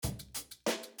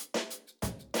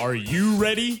Are you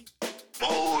ready?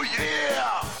 Oh,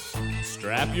 yeah!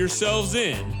 Strap yourselves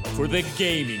in for the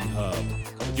Gaming Hub.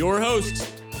 With your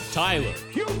hosts, Tyler.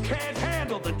 You can't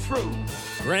handle the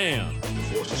truth! Graham. The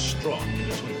force is strong in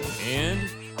this one. And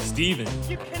Steven.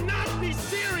 You cannot be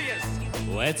serious!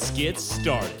 Let's get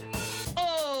started.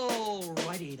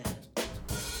 Alrighty then.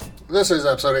 This is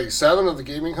episode 87 of the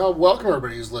Gaming Hub. Welcome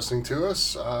everybody who's listening to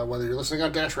us. Whether you're listening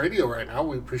on Dash Radio right now,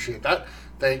 we appreciate that.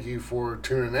 Thank you for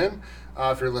tuning in.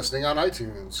 If you're listening on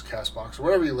iTunes, CastBox, or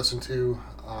wherever you listen to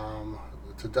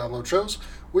download shows,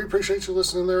 we appreciate you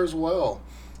listening there as well.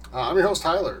 I'm your host,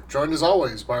 Tyler, joined as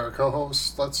always by our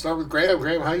co-host. Let's start with Graham.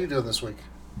 Graham, how you doing this week?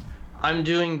 I'm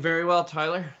doing very well,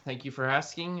 Tyler. Thank you for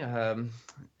asking.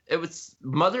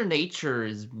 Mother Nature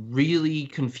is really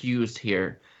confused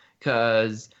here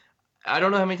because I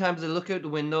don't know how many times I look out the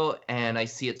window and I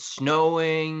see it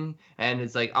snowing and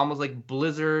it's like almost like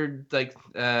blizzard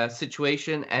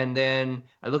situation, and then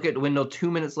I look out the window 2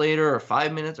 minutes later or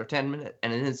 5 minutes or 10 minutes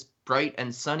and it's bright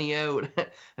and sunny out,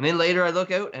 and then later I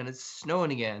look out and it's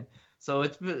snowing again. So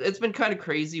it's been kind of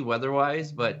crazy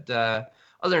weather-wise, but other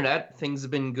than that, things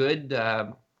have been good.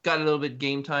 Got a little bit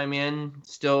game time in,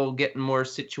 still getting more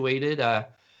situated. I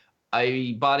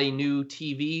bought a new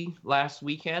TV last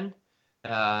weekend.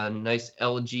 Nice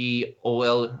LG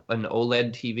OLED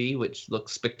TV, which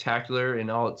looks spectacular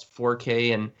in all its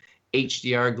 4K and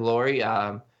HDR glory.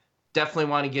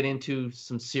 Definitely want to get into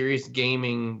some serious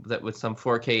gaming with some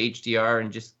 4K HDR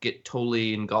and just get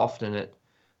totally engulfed in it.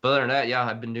 But other than that, yeah,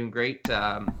 I've been doing great.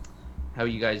 How are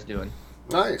you guys doing?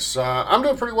 Nice. I'm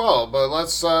doing pretty well, but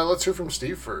let's hear from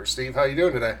Steve first. Steve, how you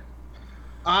doing today?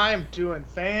 I'm doing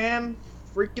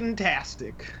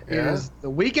fan-freaking-tastic. It Yeah? is the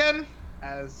weekend,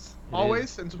 as always,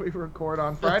 since we record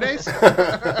on Fridays.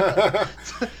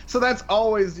 So that's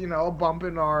always, a bump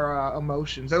in our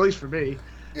emotions, at least for me.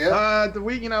 Yeah. The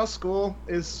week, school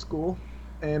is school,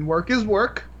 and work is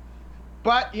work.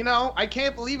 But, I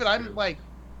can't believe it. I'm,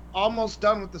 almost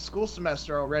done with the school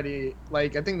semester already. I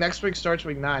think next week starts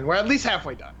week 9. We're at least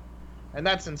halfway done. And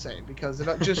that's insane, because it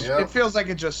just Yep. it feels like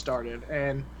it just started.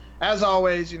 And as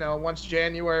always, once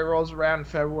January rolls around,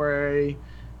 February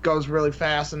goes really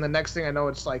fast, and the next thing I know,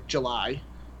 it's July.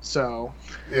 So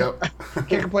Yep.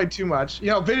 can't complain too much.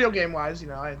 Video game wise,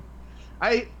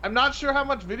 I'm not sure how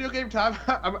much video game time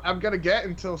I'm gonna get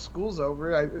until school's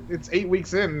over. It's 8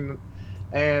 weeks in,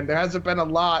 and there hasn't been a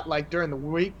lot during the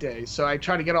weekdays. So I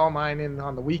try to get all mine in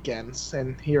on the weekends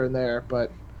and here and there.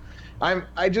 But I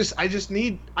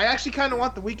actually kind of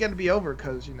want the weekend to be over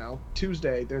because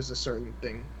Tuesday there's a certain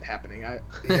thing happening.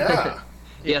 Yeah.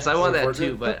 Yes, I want that Looking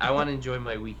too, forward to but I want to enjoy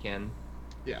my weekend.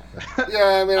 Yeah.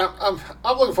 Yeah, I mean, I'm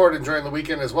looking forward to enjoying the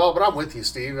weekend as well, but I'm with you,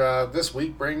 Steve. This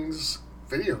week brings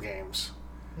video games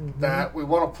that we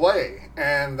want to play,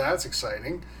 and that's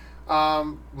exciting.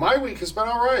 My week has been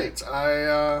all right.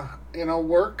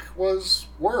 Work was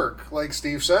work, like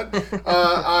Steve said.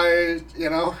 I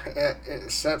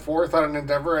set forth on an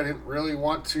endeavor I didn't really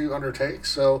want to undertake,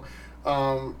 so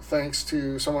thanks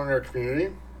to someone in our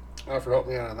community for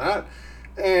helping me out on that.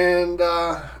 And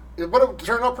but it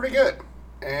turned out pretty good,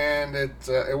 and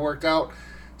it worked out.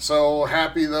 So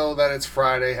happy though that it's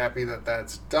Friday. Happy that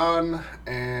that's done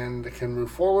and can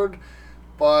move forward.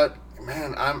 But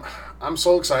man, I'm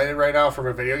so excited right now from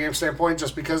a video game standpoint,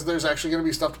 just because there's actually going to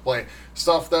be stuff to play,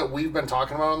 stuff that we've been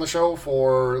talking about on the show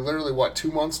for literally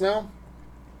 2 months now.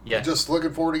 Yeah. Just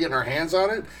looking forward to getting our hands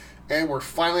on it, and we're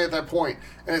finally at that point.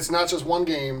 And it's not just one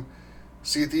game,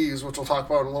 Sea of Thieves, which we'll talk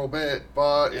about in a little bit,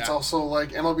 but it's also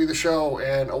MLB The Show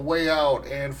and A Way Out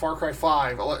and Far Cry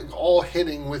 5, all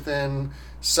hitting within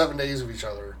 7 days of each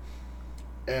other.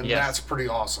 And that's pretty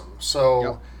awesome.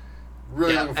 So,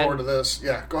 really looking forward to this.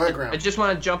 Yeah, go ahead, Graham. I just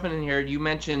want to jump in here. You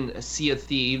mentioned Sea of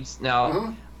Thieves.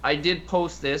 Now, I did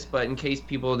post this, but in case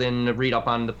people didn't read up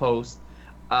on the post,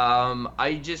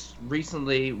 I just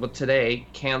recently, today,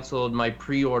 canceled my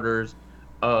pre-orders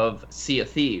of Sea of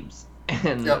Thieves.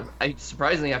 And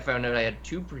surprisingly, I found out I had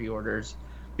 2 pre-orders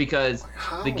because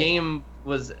the game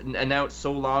was announced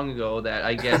so long ago that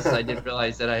I guess I didn't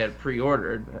realize that I had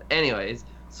pre-ordered. Anyways,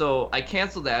 so I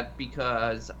canceled that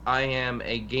because I am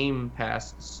a Game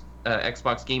Pass,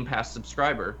 Xbox Game Pass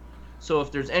subscriber. So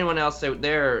if there's anyone else out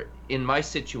there in my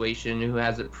situation who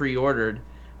has it pre-ordered,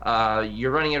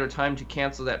 you're running out of time to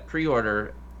cancel that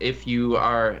pre-order if you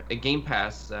are a Game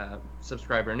Pass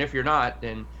subscriber. And if you're not,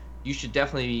 then you should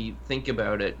definitely think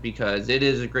about it because it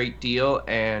is a great deal,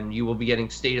 and you will be getting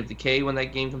State of Decay when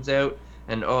that game comes out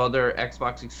and other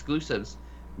Xbox exclusives.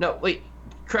 No, wait,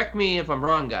 correct me if I'm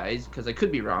wrong, guys, because I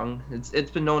could be wrong. It's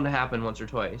been known to happen once or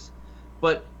twice.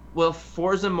 But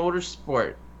Forza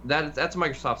Motorsport, that's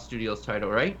Microsoft Studios title,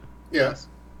 right? Yes.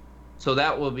 So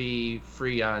that will be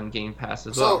free on Game Pass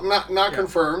as So well. not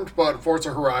confirmed, but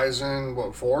Forza Horizon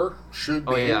 4 should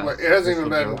be. Oh, yeah. It hasn't even This will be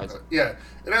been. Horizon. Yeah,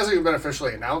 it hasn't even been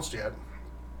officially announced yet.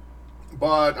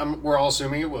 But we're all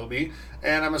assuming it will be,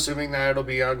 and I'm assuming that it'll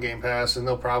be on Game Pass, and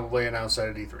they'll probably announce that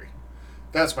at E3.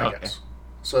 That's my guess.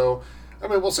 So, I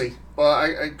mean, we'll see. But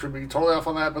I could be totally off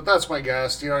on that, but that's my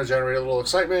guess. To generate a little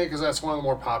excitement, because that's one of the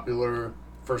more popular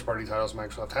first-party titles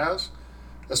Microsoft has.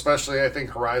 Especially, I think,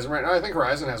 Horizon right now. I think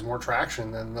Horizon has more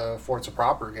traction than the Forza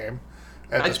proper game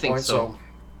at this point. So,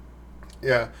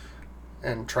 yeah.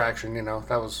 And traction, that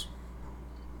was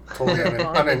totally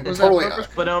totally.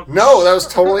 No, that was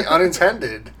totally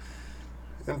unintended,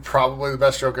 and probably the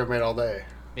best joke I've made all day.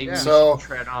 Maybe so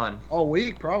tread on all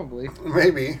week, probably.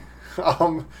 Maybe.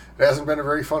 It hasn't been a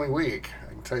very funny week, I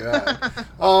can tell you that.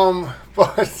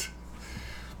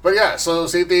 But yeah. So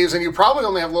Sea of Thieves, and you probably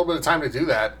only have a little bit of time to do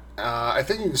that. I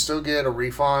think you can still get a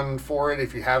refund for it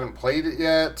if you haven't played it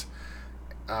yet.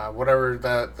 Whatever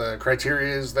the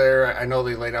criteria is there. I know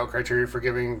they laid out criteria for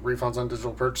giving refunds on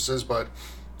digital purchases, but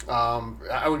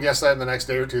I would guess that in the next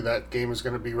day or two, that game is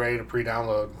going to be ready to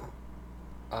pre-download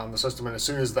on the system, and as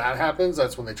soon as that happens,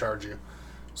 that's when they charge you.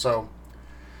 So,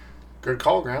 good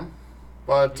call, Graham.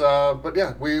 But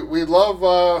yeah, we love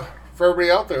for everybody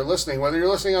out there listening, whether you're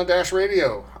listening on Dash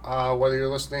Radio, whether you're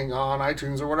listening on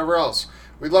iTunes or whatever else,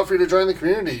 we'd love for you to join the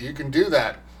community. You can do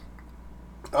that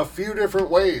a few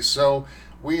different ways. So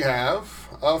we have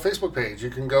a Facebook page. You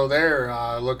can go there,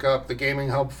 look up the Gaming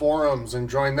Hub forums and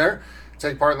join there.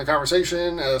 Take part in the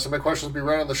conversation. Submit questions be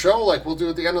read on the show like we'll do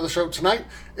at the end of the show tonight.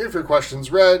 If your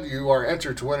question's read, you are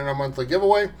entered to win in our monthly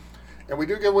giveaway. And we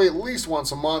do give away at least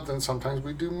once a month, and sometimes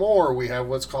we do more. We have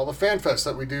what's called a Fan Fest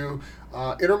that we do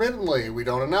intermittently. We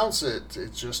don't announce it.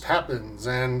 It just happens.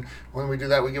 And when we do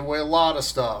that, we give away a lot of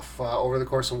stuff over the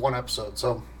course of one episode.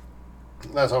 So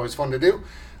that's always fun to do.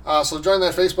 So join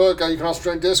that Facebook. You can also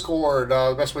join Discord.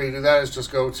 The best way to do that is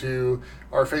just go to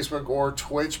our Facebook or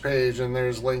Twitch page, and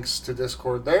there's links to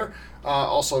Discord there.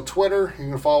 Also Twitter.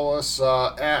 You can follow us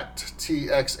at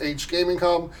TXH Gaming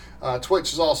Hub.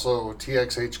 Twitch is also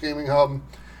TXH Gaming Hub.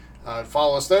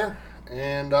 Follow us there,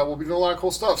 and we'll be doing a lot of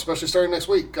cool stuff, especially starting next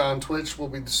week. On Twitch, we'll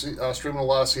be streaming a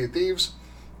lot of Sea of Thieves.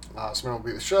 Some will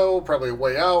be the show, probably a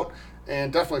Way Out,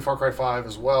 and definitely Far Cry 5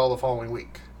 as well the following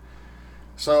week.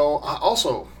 So,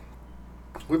 also,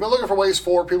 we've been looking for ways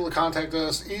for people to contact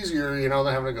us easier, than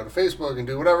having to go to Facebook and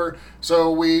do whatever. So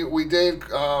we did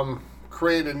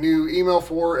create a new email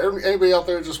for anybody out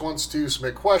there that just wants to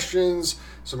submit questions,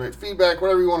 submit feedback,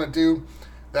 whatever you want to do.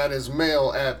 That is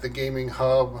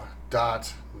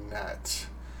mail@thegaminghub.net.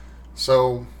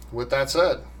 So, with that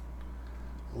said,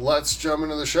 let's jump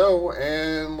into the show,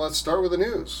 and let's start with the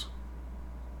news.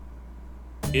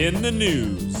 In the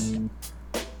news.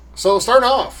 So starting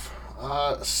off,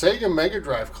 Sega Mega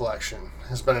Drive Collection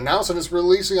has been announced, and it's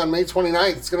releasing on May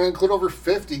 29th. It's going to include over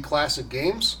 50 classic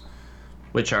games.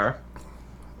 Which are?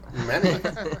 Many.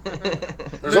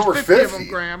 There's over 50 of them,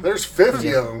 Graham. There's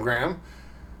 50 of them, Graham.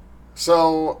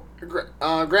 So,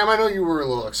 Graham, I know you were a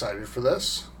little excited for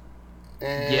this.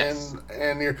 And, yes.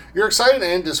 And you're excited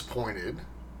and disappointed.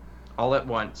 All at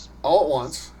once. All at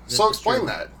once. This So is explain true.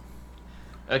 that.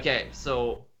 Okay,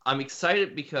 so I'm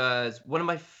excited because one of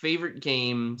my favorite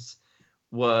games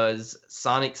was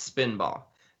Sonic Spinball.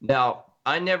 Now,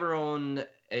 I never owned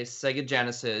a Sega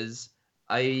Genesis.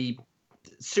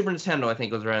 Super Nintendo, I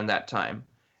think, was around that time.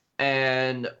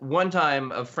 And one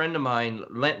time, a friend of mine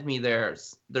lent me their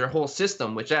whole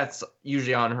system, which that's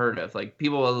usually unheard of. Like,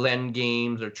 people will lend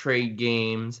games or trade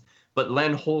games, but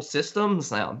lend whole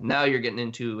systems? Now you're getting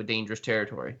into a dangerous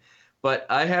territory. But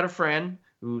I had a friend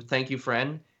who, thank you,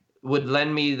 friend, would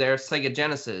lend me their Sega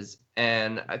Genesis,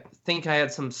 and I think I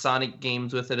had some Sonic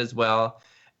games with it as well.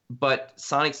 But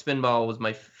Sonic Spinball was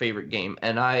my favorite game,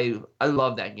 and I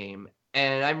love that game.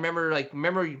 And I remember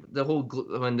the whole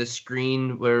when the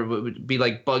screen where it would be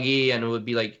like buggy, and it would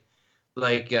be like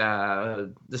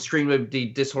the screen would be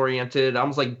disoriented,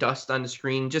 almost like dust on the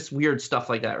screen, just weird stuff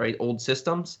like that, right? Old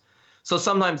systems. So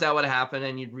sometimes that would happen,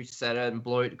 and you'd reset it and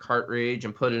blow out the cartridge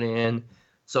and put it in.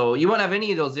 So you won't have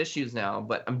any of those issues now,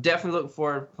 but I'm definitely looking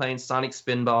forward to playing Sonic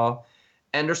Spinball.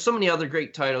 And there's so many other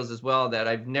great titles as well that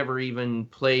I've never even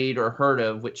played or heard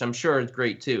of, which I'm sure is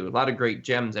great too. A lot of great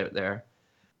gems out there.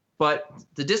 But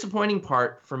the disappointing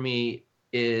part for me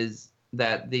is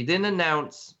that they didn't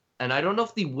announce, and I don't know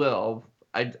if they will.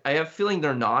 I have a feeling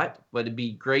they're not, but it'd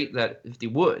be great that if they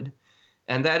would.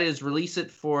 And that is release it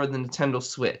for the Nintendo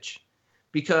Switch.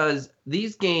 Because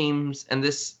these games and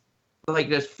there's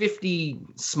 50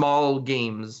 small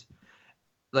games,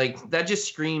 like that just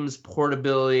screams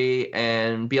portability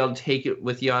and be able to take it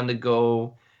with you on the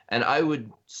go. and I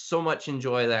would so much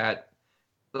enjoy that.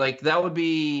 Like, that would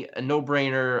be a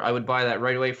no-brainer. I would buy that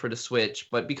right away for the Switch.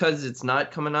 But because it's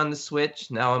not coming on the Switch,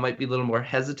 now I might be a little more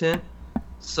hesitant.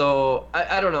 So,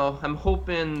 I don't know. I'm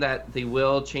hoping that they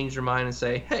will change their mind and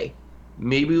say, hey,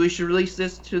 maybe we should release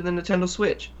this to the Nintendo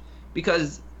Switch.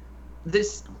 Because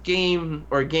this game,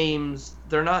 or games,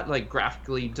 they're not, like,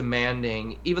 graphically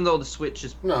demanding, even though the Switch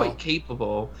is quite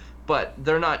capable, but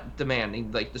they're not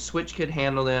demanding. Like, the Switch could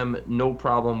handle them no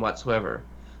problem whatsoever.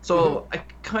 So I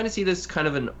kind of see this kind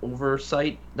of an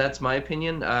oversight. That's my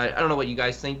opinion. I don't know what you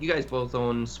guys think. You guys both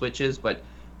own Switches, but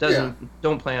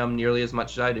don't play them nearly as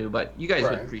much as I do. But you guys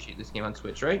would appreciate this game on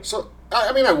Switch, right? So,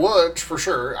 I mean, I would, for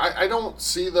sure. I don't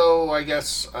see, though, I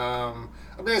guess... I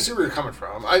mean, I see where you're coming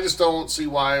from. I just don't see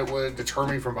why it would deter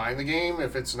me from buying the game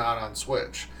if it's not on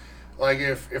Switch. Like,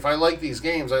 if I like these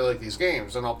games, I like these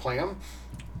games, and I'll play them.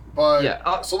 But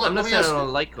I'm not saying I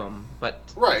don't like them, but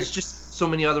it's just so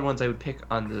many other ones I would pick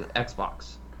on the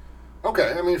Xbox.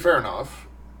 Okay, I mean, fair enough.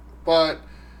 But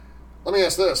let me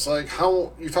ask this: like,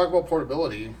 how you talk about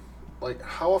portability? Like,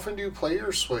 how often do you play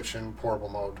your Switch in portable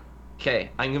mode? Okay,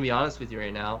 I'm gonna be honest with you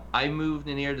right now. I moved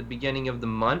in here at the beginning of the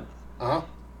month,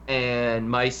 and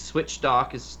my Switch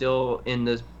dock is still in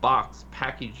this box,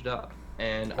 packaged up,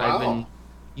 and I've been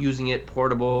using it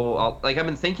portable. Like, I've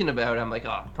been thinking about it. I'm like,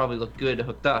 oh, probably look good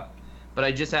hooked up, but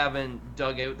I just haven't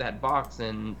dug out that box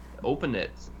and opened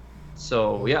it.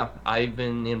 So yeah, I've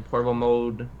been in portable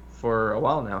mode for a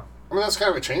while now. I mean, that's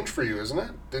kind of a change for you, isn't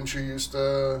it? Didn't you used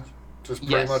to just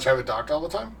pretty much have it docked all the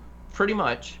time? Pretty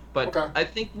much, but I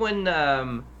think when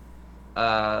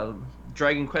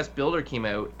Dragon Quest Builder came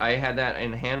out, I had that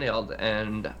in handheld,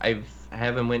 and I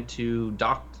haven't went to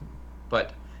docked.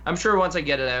 But I'm sure once I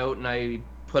get it out and I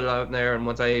put it out there, and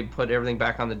once I put everything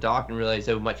back on the dock and realize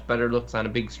how much better it looks on a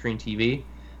big screen TV,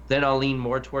 then I'll lean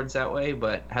more towards that way.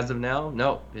 But as of now,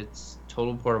 no, it's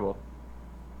total portable.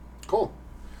 Cool.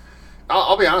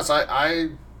 I'll be honest, I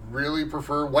really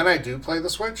prefer, when I do play the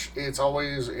Switch, it's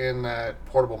always in that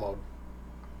portable mode.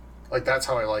 Like, that's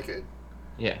how I like it.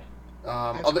 Yeah.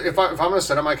 If I'm going to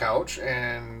sit on my couch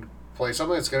and play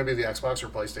something, it's going to be the Xbox or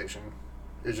PlayStation.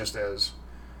 It just is.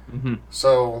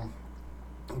 So,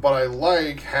 but I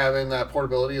like having that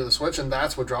portability of the Switch, and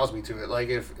that's what draws me to it. Like,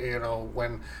 if, you know,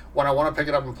 when I want to pick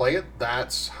it up and play it,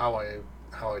 that's how I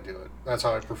do it. That's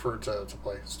how I prefer to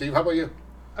play. Steve, how about you?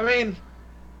 I mean,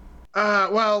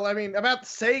 about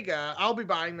Sega, I'll be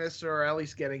buying this, or at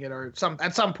least getting it, or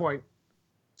at some point,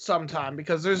 sometime,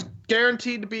 because there's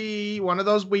guaranteed to be one of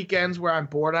those weekends where I'm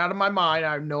bored out of my mind.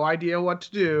 I have no idea what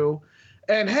to do,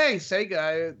 and hey,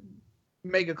 Sega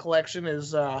Mega Collection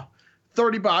is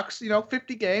 $30. You know,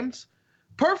 50 games,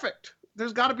 perfect.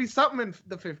 There's got to be something in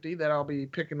the 50 that I'll be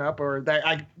picking up, or that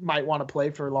I might want to play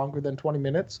for longer than 20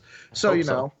 minutes. So you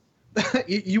know.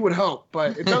 You would hope,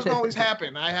 but it doesn't always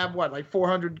happen. I have,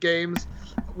 400 games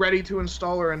ready to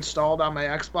install or installed on my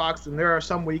Xbox, and there are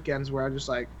some weekends where I'm just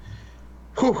like,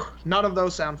 whew, none of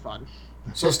those sound fun.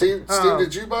 So, Steve,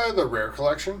 did you buy the Rare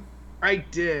Collection? I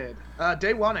did.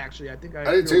 Day one, actually. I think I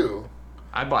did too.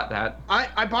 I bought that.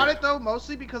 I bought it, though,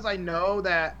 mostly because I know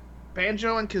that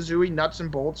Banjo and Kazooie Nuts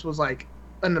and Bolts was, like,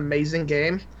 an amazing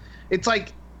game. It's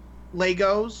like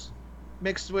Legos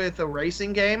mixed with a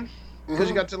racing game. Because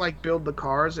you got to, like, build the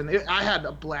cars, and I had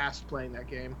a blast playing that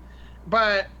game.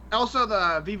 But also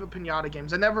the Viva Pinata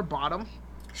games, I never bought them.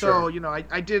 So, you know,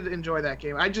 I did enjoy that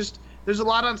game. There's a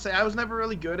lot on say. I was never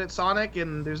really good at Sonic,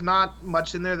 and there's not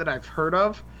much in there that I've heard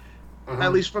of.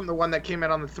 At least from the one that came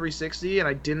out on the 360, and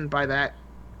I didn't buy that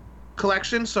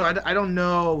collection. So I don't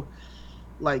know,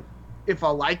 like, if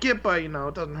I'll like it, but, you know,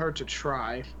 it doesn't hurt to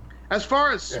try. As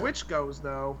far as Switch goes,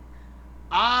 though,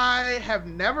 I have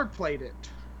never played it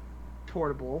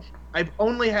portable. I've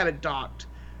only had it docked.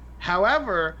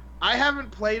 However, I haven't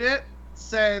played it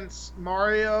since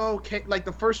Mario like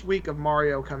the first week of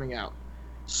Mario coming out.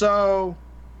 So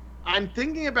I'm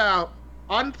thinking about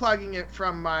unplugging it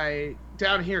from my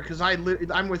down here, because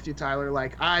I'm with you, Tyler.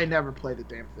 Like, I never play the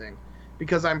damn thing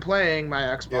because I'm playing my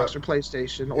Xbox or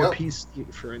PlayStation or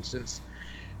PC, for instance.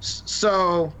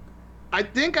 So I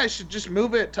think I should just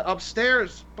move it to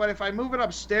upstairs. But if I move it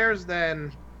upstairs,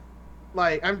 then,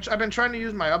 like, I've been trying to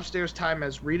use my upstairs time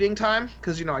as reading time,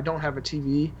 because, you know, I don't have a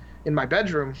TV in my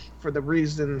bedroom for the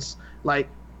reasons, like,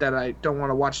 that I don't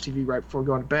want to watch TV right before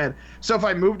going to bed. So if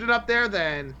I moved it up there,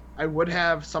 then I would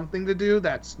have something to do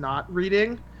that's not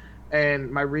reading,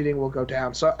 and my reading will go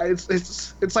down. So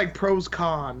it's like pros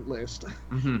con list.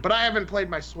 But I haven't played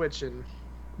my Switch in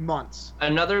months.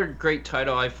 Another great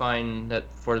title I find that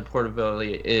for the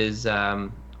portability is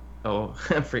Rocket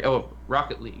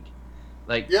League.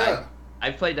 Like,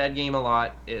 I've played that game a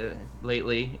lot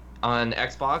lately on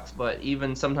Xbox, but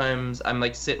even sometimes I'm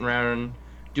like sitting around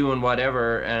doing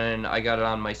whatever, and I got it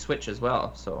on my Switch as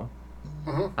well. So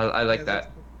I like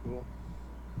that. Cool.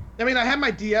 I mean, I have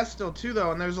my DS still too,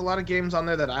 though, and there's a lot of games on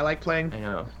there that I like playing. I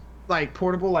know. Like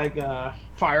portable, like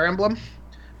Fire Emblem.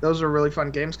 Those are really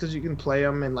fun games because you can play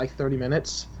them in like 30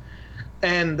 minutes.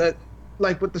 And that,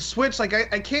 like with the Switch, like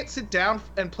I can't sit down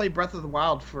and play Breath of the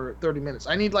Wild for 30 minutes.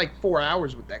 I need like 4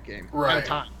 hours with that game at a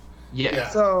time. Yeah.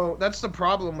 So that's the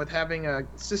problem with having a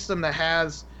system that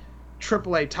has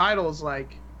AAA titles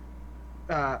like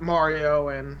Mario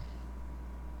and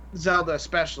Zelda,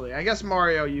 especially. I guess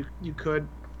Mario, you could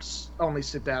only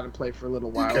sit down and play for a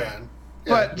little while. You can.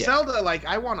 But Zelda, like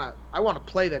I wanna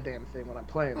play that damn thing when I'm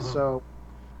playing. So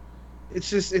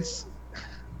it's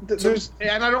there's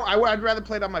and I'd rather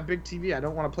play it on my big TV. I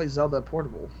don't want to play Zelda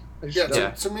portable.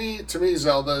 To me,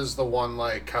 Zelda is the one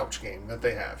like couch game that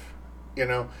they have. You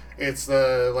know, it's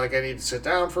the like I need to sit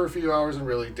down for a few hours and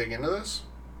really dig into this.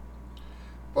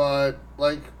 But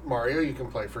like Mario, you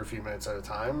can play for a few minutes at a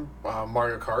time.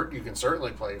 Mario Kart, you can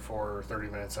certainly play for 30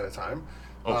 minutes at a time.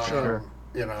 Oh, sure.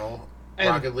 You know,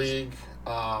 Rocket League.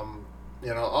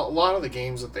 You know, a lot of the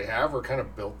games that they have are kind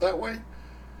of built that way.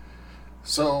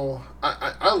 So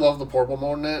I love the portable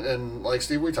mode in it, and like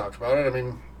Steve, we talked about it. I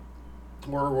mean,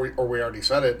 we already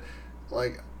said it.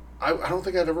 Like, I don't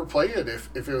think I'd ever play it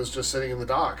if it was just sitting in the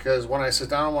dock. Because when I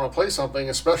sit down and want to play something,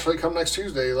 especially come next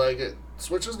Tuesday, like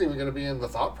Switch isn't even going to be in the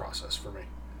thought process for me.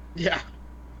 Yeah,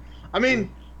 I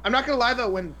mean, I'm not gonna lie though.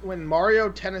 When Mario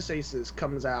Tennis Aces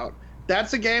comes out,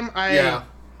 that's a game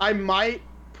I might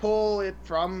pull it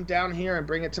from down here and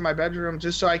bring it to my bedroom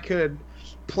just so I could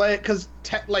play it, because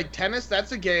like tennis,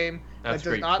 that's a game that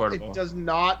does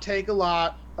not take a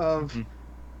lot of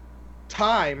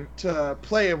time to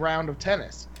play a round of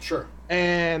tennis. Sure.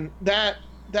 And that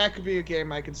could be a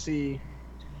game I could see.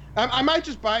 I might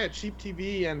just buy a cheap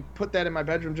TV and put that in my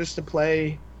bedroom just to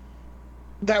play.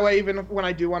 That way, even when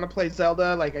I do want to play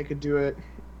Zelda, like I could do it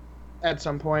at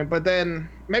some point. But then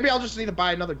maybe I'll just need to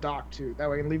buy another dock too. That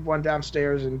way I can leave one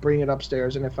downstairs and bring it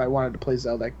upstairs. And if I wanted to play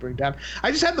Zelda, I could bring it down. I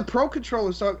just have the Pro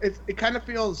Controller, so it kind of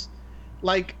feels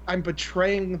like I'm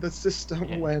betraying the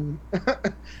system when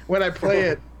I play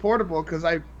it portable, because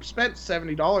I spent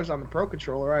 $70 on the Pro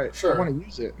Controller. I want to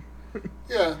use it.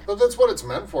 Yeah, but that's what it's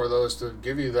meant for, though, is to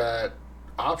give you that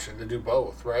option to do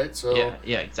both, right? So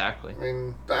yeah, exactly. I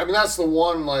mean that's the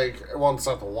one, like, well, it's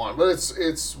not the one, but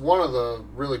it's one of the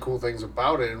really cool things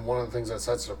about it, and one of the things that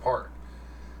sets it apart.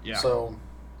 Yeah. So,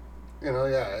 you know,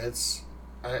 it's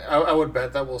I would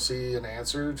bet that we'll see an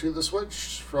answer to the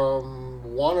Switch from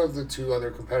one of the two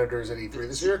other competitors at E3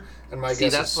 this year, and my guess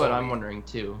is that's Sony. What I'm wondering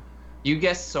too. You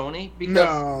guessed Sony?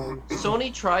 Because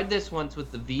Sony tried this once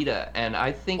with the Vita, and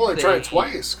I think they tried it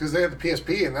twice, because they had the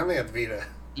PSP and then they had the Vita.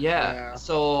 Yeah.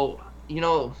 So, you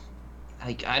know,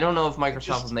 like, I don't know if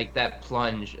Microsoft will make that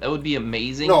plunge. That would be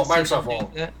amazing. No, Microsoft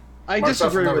won't.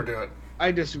 Microsoft will never do it.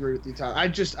 I disagree with you, Tom. I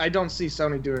don't see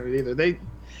Sony doing it either.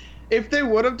 If they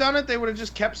would have done it, they would have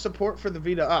just kept support for the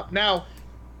Vita up. Now,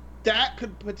 that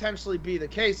could potentially be the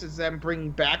case, is them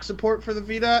bringing back support for the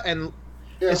Vita, and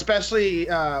especially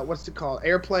what's it called,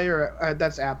 AirPlay, or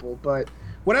that's Apple, but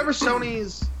whatever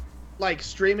Sony's like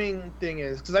streaming thing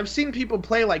is, because I've seen people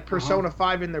play like Persona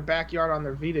 5 in their backyard on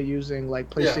their Vita using like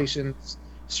PlayStation's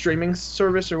streaming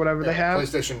service or whatever they have.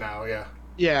 PlayStation Now, yeah.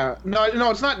 Yeah,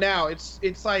 no, it's not now.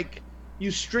 It's like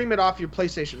you stream it off your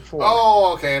PlayStation 4.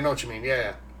 Oh, okay, I know what you mean.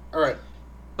 Yeah. All right.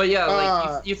 But yeah,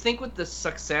 like you think with the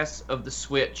success of the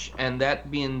Switch and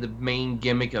that being the main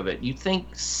gimmick of it, you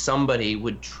think somebody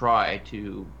would try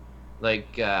to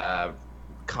like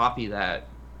copy that.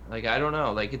 Like, I don't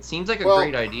know. Like, it seems like a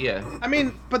great idea. I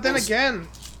mean, but then again,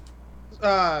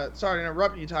 sorry to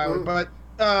interrupt you, Tyler, but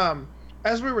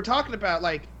as we were talking about,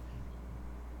 like,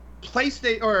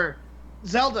 PlayStation or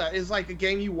Zelda is like a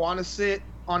game you want to sit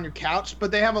on your couch, but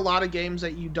they have a lot of games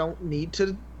that you don't need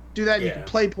to do that. Yeah. You can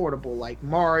play portable, like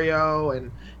Mario,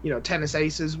 and, you know, Tennis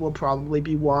Aces will probably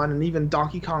be one, and even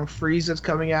Donkey Kong Freeze that's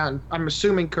coming out, and I'm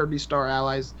assuming Kirby Star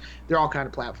Allies. They're all kind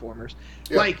of platformers.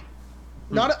 Yeah. Like,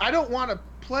 I don't want to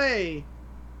play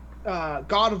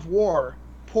God of War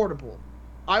portable.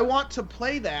 I want to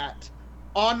play that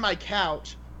on my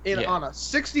couch on a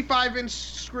 65-inch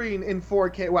screen in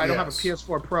 4K. Well, I don't have a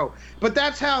PS4 Pro, but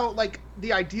that's how, like,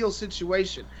 the ideal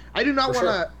situation. I do not want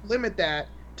to limit that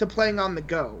to playing on the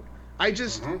go. I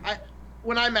just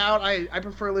when I'm out, I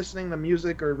prefer listening to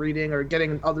music or reading or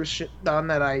getting other shit done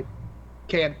that I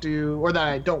can't do or that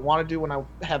I don't want to do when I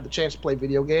have the chance to play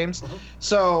video games.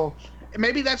 So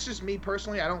maybe that's just me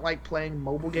personally. I don't like playing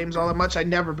mobile games all that much. I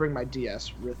never bring my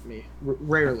DS with me,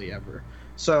 rarely ever.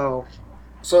 So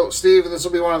So, Steve, this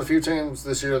will be one of the few times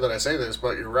this year that I say this,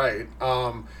 but you're right.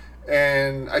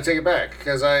 And I take it back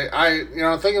because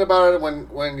thinking about it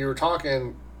when you were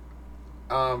talking,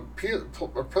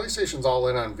 PlayStation's all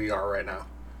in on VR right now,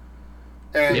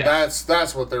 and Yes.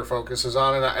 that's what their focus is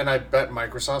on, and I bet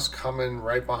Microsoft's coming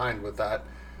right behind with that.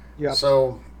 yeah.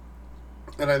 So,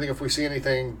 and I think if we see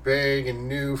anything big and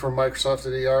new from Microsoft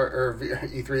at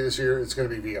E3 this year, it's going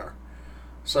to be VR.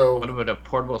 So What about a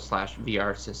portable /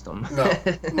 VR system? no,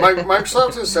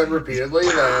 Microsoft has said repeatedly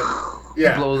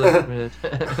that Blow the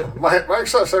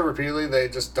Microsoft said repeatedly they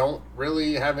just don't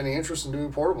really have any interest in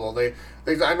doing portable. They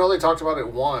I know they talked about it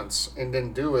once and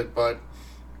didn't do it, but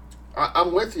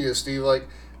I'm with you, Steve. Like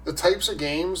the types of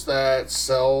games that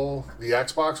sell the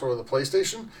Xbox or the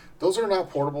PlayStation, those are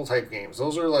not portable type games.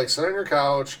 Those are like sit on your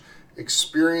couch,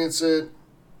 experience it.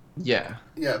 Yeah.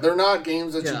 Yeah, they're not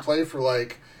games that you Yeah. play for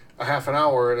like a half an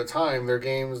hour at a time. They're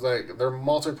games like they're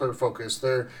multiplayer focused.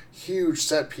 They're huge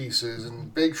set pieces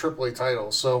and big AAA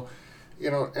titles. So,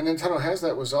 and Nintendo has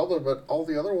that with Zelda, but all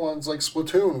the other ones like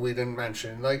Splatoon we didn't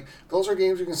mention. Like those are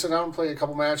games you can sit down and play a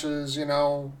couple matches.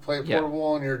 Play it Yeah.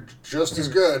 portable, and you're just as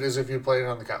good as if you played it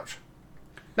on the couch.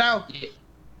 Now, Yeah.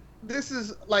 this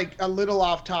is like a little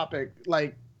off topic.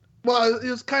 Like, well, it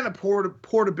was kind of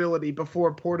portability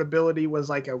before portability was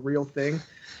like a real thing.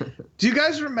 Do you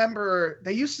guys remember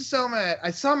they used to sell them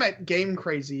I saw them at Game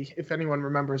Crazy, if anyone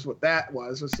remembers what that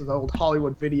was. This is the old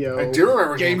Hollywood Video. I do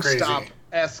remember Game Crazy.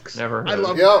 GameStop-esque. Never I heard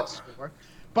love of it. that store.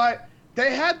 But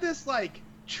they had this like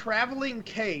traveling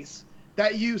case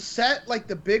that you set like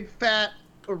the big fat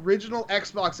original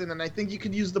Xbox in, and I think you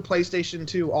could use the PlayStation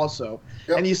 2 also.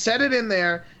 Yep. And you set it in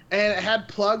there, and it had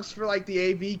plugs for like the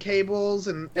AV cables,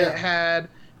 and Yeah. it had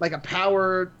like a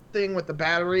power thing with the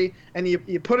battery, and you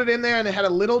put it in there, and it had a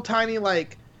little tiny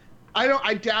like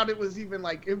I doubt it was even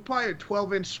like it was probably a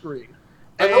 12-inch screen.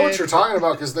 I know what And- you're talking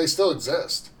about because they still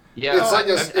exist. Yeah. It's like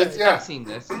I've seen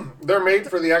this. They're made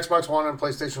for the Xbox One and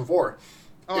PlayStation 4.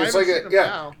 Oh, It's I like haven't seen them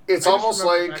now. it's I just almost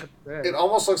remember like back in the day. it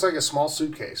almost looks like a small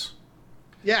suitcase.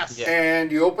 Yes. Yeah.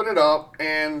 And you open it up,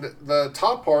 and the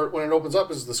top part, when it opens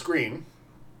up, is the screen.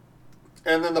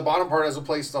 And then the bottom part has a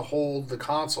place to hold the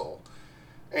console.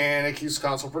 And it keeps the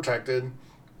console protected.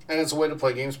 And it's a way to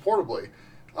play games portably.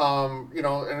 And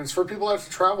it's for people that have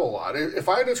to travel a lot. If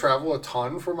I had to travel a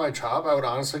ton for my job, I would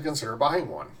honestly consider buying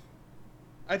one.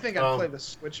 I think I'd play the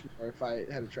Switch more if I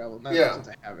had to travel. Not Yeah. since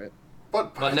I have it.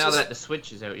 But Well, I now just- that the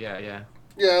Switch is out, yeah.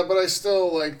 Yeah, but I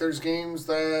still, there's games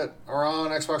that are on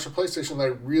Xbox or PlayStation that I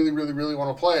really, really, really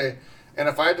want to play. And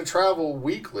if I had to travel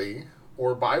weekly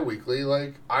or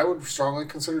bi-weekly, I would strongly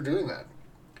consider doing that.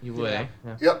 You would. Yeah.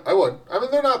 Yeah. Yep, I would. I mean,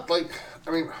 they're not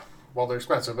well, they're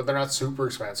expensive, but they're not super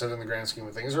expensive in the grand scheme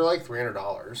of things. They're like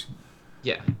 $300.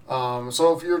 Yeah.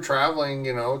 So if you're traveling,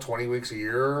 20 weeks a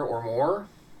year or more,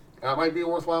 that might be a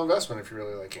worthwhile investment if you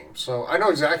really like games. So I know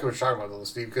exactly what you're talking about, though,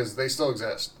 Steve, because they still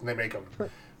exist and they make them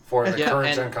for the Yeah,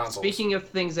 current gen and consoles. speaking of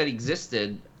things that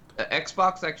existed,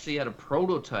 Xbox actually had a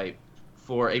prototype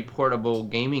for a portable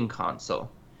gaming console.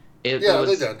 It Yeah,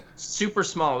 was they did. super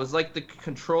small. It was like the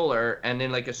controller and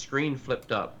then like a screen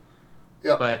flipped up.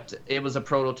 Yeah. But it was a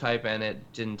prototype and it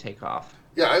didn't take off.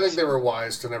 Yeah, I think they were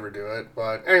wise to never do it.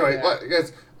 But anyway, Yeah.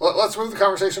 let's move the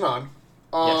conversation on.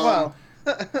 Well,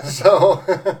 So,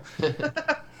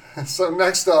 so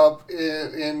next up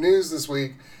in news this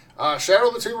week, Shadow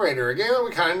of the Tomb Raider, a game that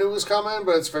we kind of knew was coming,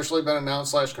 but it's officially been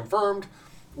announced / confirmed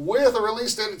with a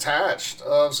release date attached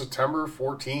of September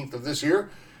 14th of this year.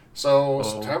 So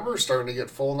September's starting to get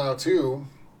full now too.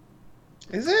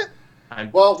 is it?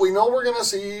 Well, we know we're going to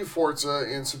see Forza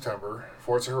in September,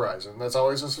 Forza Horizon. That's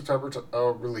always a September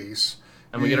release.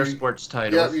 And we get our sports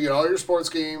titles. Yeah, you get all your sports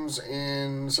games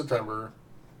in September.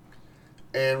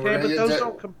 And we're Okay, going but to those get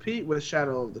don't compete with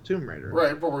Shadow of the Tomb Raider.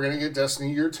 right, but we're going to get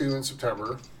Destiny Year 2 in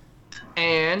September.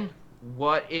 And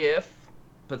what if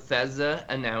Bethesda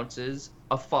announces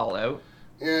a Fallout?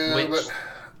 Yeah, Which but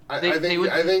I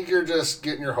think you're just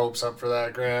getting your hopes up for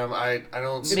that, Graham. I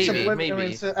don't see It's Maybe, I maybe.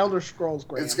 mean, it's an Elder Scrolls.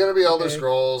 Graham. It's going to be Elder Okay.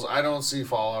 Scrolls. I don't see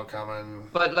Fallout coming.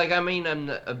 But an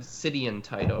Obsidian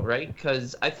title, right?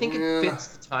 Because I think Yeah. it fits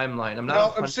the timeline. I'm not.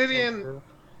 Well, 100% Obsidian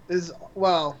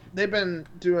sure. they've been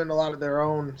doing a lot of their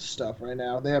own stuff right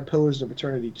now. They have Pillars of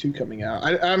Eternity 2 coming out.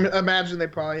 I imagine they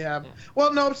probably have.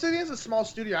 Well, no, Obsidian's a small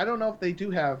studio. I don't know if they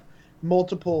do have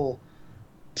multiple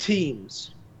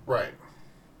teams. Right.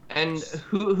 And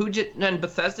and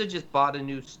Bethesda just bought a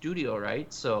new studio,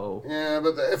 right? So, Yeah,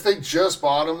 but if they just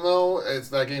bought them, though,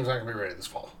 that game's not going to be ready this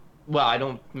fall. well, I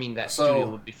don't mean that So- studio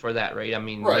would be for that, right? I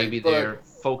mean, Right, maybe but- they're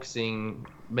focusing,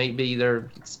 maybe they're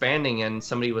expanding, and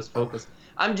somebody was focused.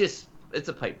 I'm just it's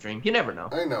a pipe dream. You never know.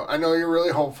 I know you're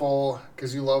really hopeful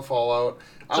because you love Fallout.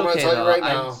 It's I'm going to okay, tell you right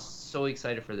I'm now. so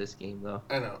excited for this game, though.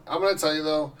 I know. I'm going to tell you,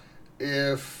 though,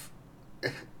 if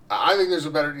I think there's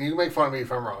a better... You can make fun of me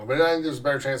if I'm wrong, but I think there's a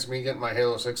better chance of me getting my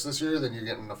Halo 6 this year than you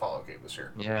getting the Fallout game this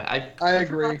year. Yeah, I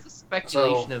agree. Lots of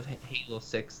speculation of Halo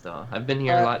 6, though. I've been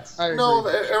hearing lots. I agree. No,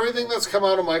 everything that's come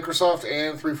out of Microsoft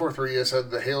and 343 has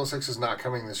said the Halo 6 is not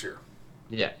coming this year.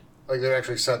 Yeah. Like, they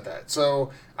actually said that.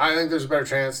 So, I think there's a better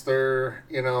chance they're,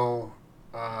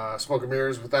 smoke and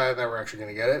mirrors with that we're actually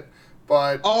going to get it.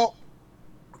 But, go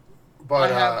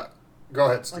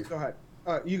ahead, Steve. Go ahead.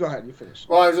 You go ahead. You finish.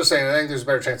 Well, I was just saying, I think there's a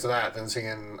better chance of that than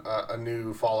seeing a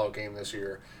new Fallout game this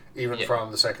year, even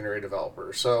from the secondary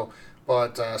developers. So,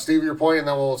 but Steve, your point, and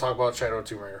then we'll talk about Shadow of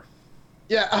Tomb Raider.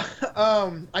 Yeah,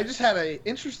 I just had an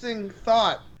interesting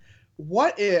thought.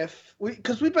 What if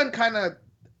because we've been kind of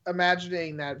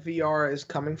imagining that VR is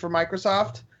coming for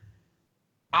Microsoft.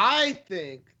 I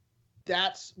think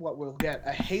that's what we'll get,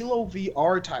 a Halo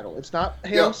VR title. It's not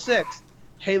Halo 6,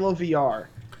 Halo VR.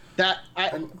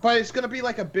 But it's going to be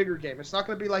like a bigger game. It's not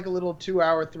going to be like a little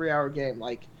 2-hour, 3-hour game.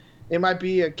 Like, it might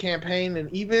be a campaign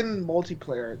and even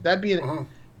multiplayer. That'd be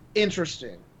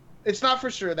interesting. It's not for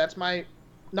sure. That's I'm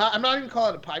not even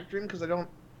calling it a pipe dream because I don't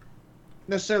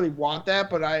necessarily want that,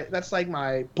 but that's like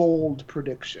my bold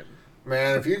prediction.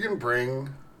 Man, if you can bring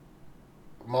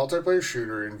a multiplayer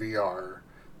shooter in VR,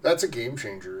 that's a game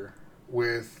changer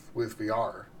with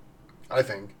VR, I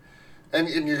think. And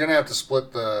you're going to have to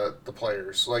split the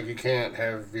players. Like, you can't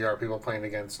have VR people playing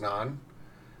against non.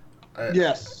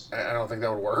 Yes. I don't think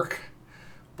that would work.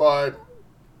 And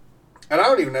I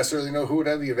don't even necessarily know who would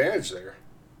have the advantage there.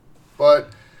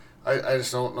 But I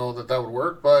just don't know that would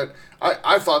work. But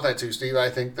I've thought that too, Steve. I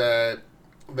think that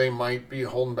they might be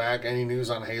holding back any news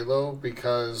on Halo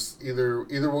because either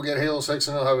we'll get Halo 6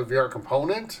 and it'll have a VR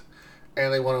component,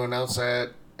 and they want to announce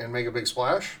that and make a big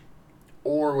splash,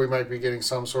 or we might be getting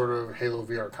some sort of Halo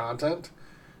VR content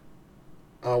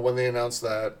when they announce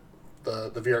that the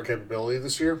VR capability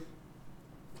this year.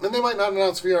 And they might not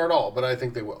announce VR at all, but I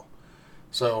think they will.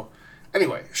 So,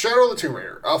 anyway, Shadow of the Tomb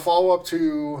Raider. I'll follow up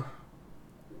to,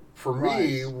 for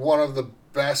me, one of the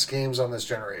best games on this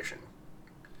generation.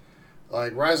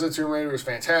 Like, Rise of the Tomb Raider is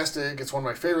fantastic. It's one of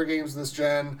my favorite games this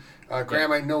gen.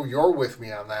 Graham, I know you're with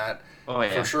me on that. Oh,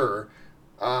 yeah. For sure.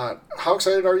 How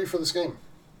excited are you for this game?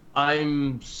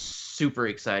 I'm super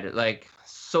excited. Like,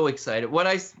 so excited.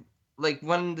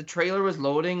 When the trailer was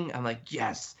loading, I'm like,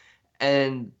 yes.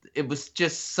 And it was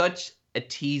just such a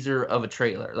teaser of a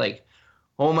trailer. Like,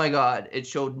 oh my God, it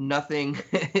showed nothing.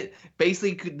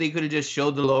 Basically, they could have just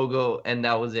showed the logo and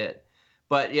that was it.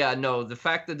 But yeah, no, the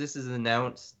fact that this is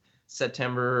announced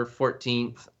September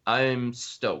 14th, I'm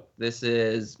stoked. This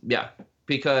is,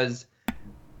 because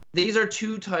these are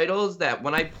two titles that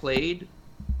when I played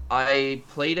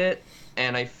it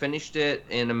and I finished it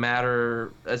in a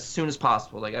matter as soon as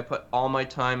possible. Like, I put all my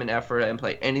time and effort. I didn't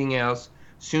play anything else.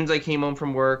 As soon as I came home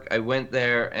from work, I went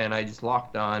there and I just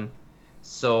locked on.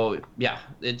 So yeah,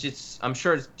 I'm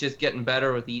sure it's just getting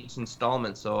better with each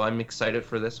installment. So I'm excited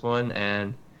for this one,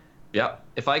 and yeah,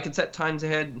 if I could set times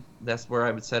ahead, that's where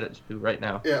I would set it to right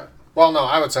now. Yeah. Well, no,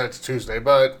 I would set it to Tuesday,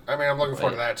 but I mean, I'm looking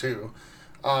forward to that too,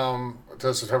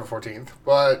 to September 14th.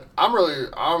 But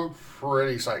I'm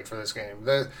pretty psyched for this game.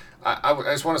 I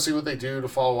just want to see what they do to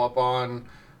follow up on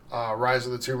Rise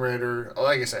of the Tomb Raider.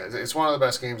 Like I said, it's one of the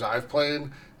best games I've played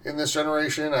in this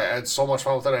generation. I had so much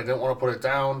fun with it. I didn't want to put it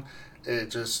down.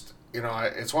 It just,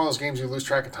 it's one of those games you lose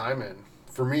track of time in.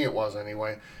 For me, it was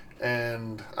anyway.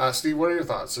 And Steve, what are your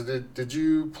thoughts? So did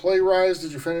you play Rise?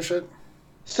 Did you finish it?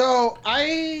 So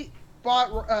I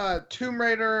bought Tomb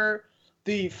Raider,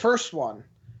 the first one,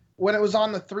 when it was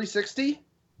on the 360,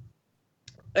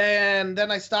 and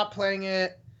then I stopped playing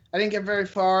it. I didn't get very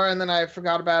far, and then I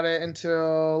forgot about it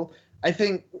until I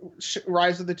think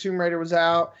Rise of the Tomb Raider was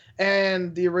out,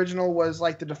 and the original was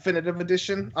like the definitive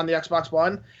edition on the Xbox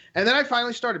One, and then I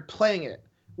finally started playing it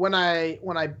when I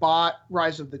bought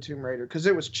Rise of the Tomb Raider because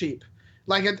it was cheap.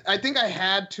 Like, I think I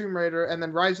had Tomb Raider, and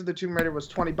then Rise of the Tomb Raider was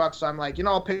 $20, so I'm like,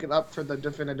 I'll pick it up for the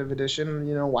definitive edition,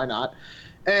 why not?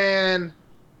 And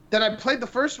then I played the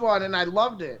first one, and I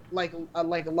loved it, like a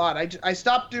lot. I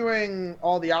stopped doing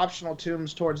all the optional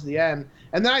tombs towards the end,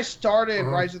 and then I started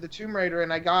Rise of the Tomb Raider,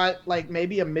 and I got, like,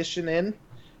 maybe a mission in,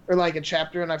 or, like, a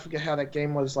chapter, and I forget how that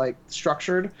game was, like,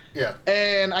 structured. Yeah.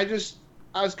 And I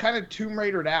was kind of Tomb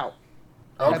Raidered out.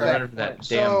 Okay. That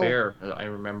damn bear, I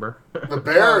remember. The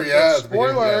bear, yeah.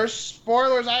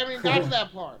 Spoilers, I haven't even got to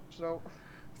that part, so...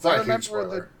 It's not I a huge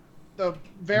remember spoiler. the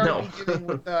very beginning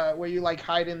with where you, like,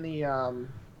 hide in the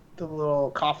little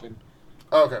coffin.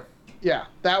 Okay. yeah,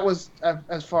 that was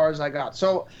as far as I got.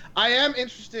 So I am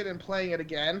interested in playing it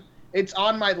again. It's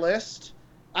on my list.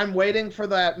 I'm waiting for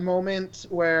that moment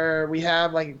where we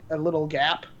have like a little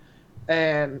gap,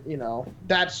 and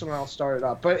that's when I'll start it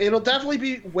up. But it'll definitely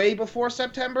be way before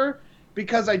September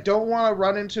because I don't want to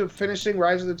run into finishing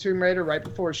Rise of the Tomb Raider right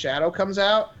before Shadow comes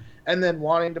out, and then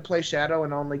wanting to play Shadow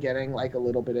and only getting like a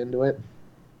little bit into it.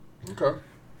 Okay.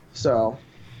 So,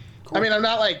 Cool. I mean, I'm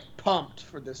not like pumped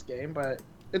for this game, but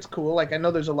it's cool. Like I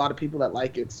know there's a lot of people that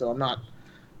like it, so I'm not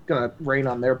gonna rain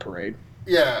on their parade.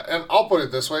 Yeah, and I'll put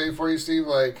it this way for you, Steve.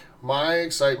 Like, my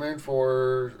excitement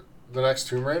for the next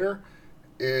Tomb Raider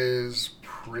is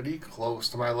pretty close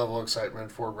to my level of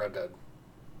excitement for Red Dead.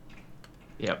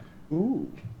 Yep.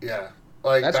 Ooh. Yeah.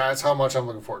 Like, that's how much I'm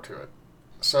looking forward to it.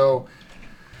 So,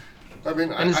 I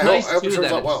mean, And it's I nice hope it too turns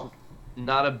that out it's well.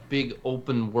 not a big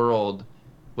open world,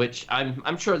 which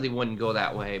I'm sure they wouldn't go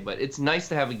that way, but it's nice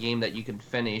to have a game that you can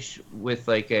finish with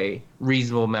like a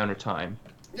reasonable amount of time.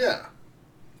 Yeah.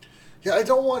 Yeah, I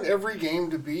don't want every game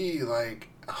to be like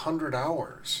 100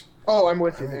 hours. Oh, I'm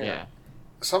with you there. Yeah.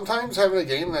 Sometimes having a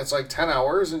game that's like 10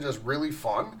 hours and just really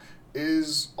fun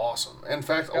is awesome. In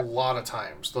fact, a lot of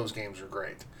times those games are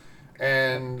great.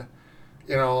 And,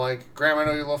 like, Graham, I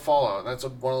know you love Fallout. That's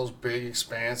one of those big,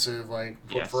 expansive, like,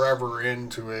 put Yes. forever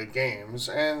into it games.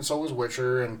 And so was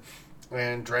Witcher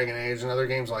and Dragon Age and other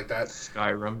games like that.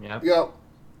 Skyrim, yeah. Yeah.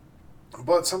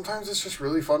 But sometimes it's just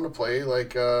really fun to play,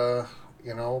 like,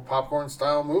 popcorn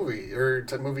style movie or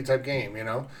movie type game,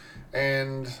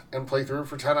 and play through it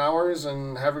for 10 hours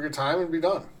and have a good time and be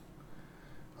done.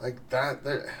 Like that.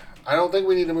 I don't think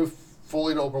we need to move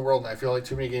fully to open world, and I feel like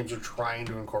too many games are trying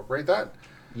to incorporate that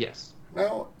Yes.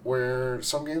 now, where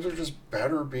some games are just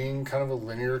better being kind of a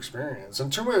linear experience.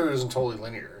 And Tomb Raider isn't totally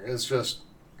linear. It's just,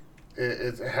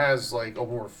 it has like a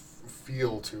more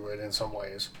feel to it in some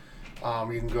ways.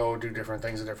 You can go do different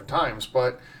things at different times,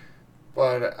 but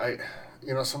I,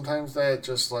 sometimes that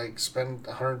just like spend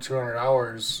 100, 200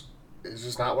 hours is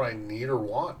just not what I need or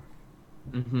want.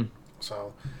 Mm-hmm.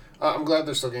 So I'm glad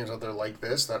there's still games out there like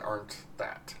this that aren't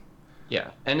that.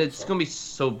 Yeah, and it's going to be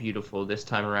so beautiful this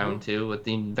time around, too, with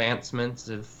the advancements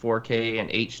of 4K and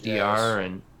HDR,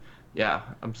 and yeah,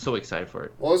 I'm so excited for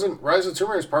it. Well, isn't Rise of the Tomb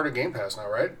Raider is part of Game Pass now,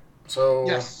 right? So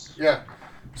Yes. Yeah.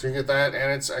 So you get that,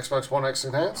 and it's Xbox One X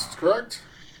enhanced, correct?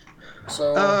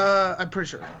 So I'm pretty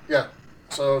sure. yeah.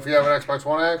 So if you have an Xbox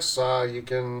One X, you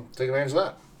can take advantage of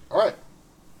that. All right.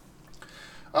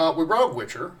 We brought up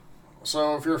Witcher.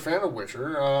 So if you're a fan of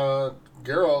Witcher,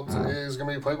 Geralt is going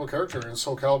to be a playable character in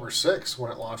Soul Calibur 6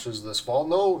 when it launches this fall.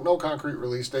 No concrete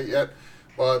release date yet,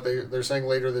 but they're saying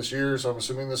later this year, so I'm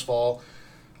assuming this fall.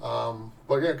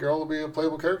 But yeah, Geralt will be a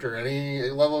playable character. Any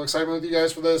level of excitement with you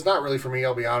guys for this? Not really for me,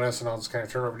 I'll be honest, and I'll just kind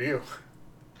of turn it over to you.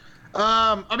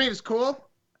 I mean, it's cool.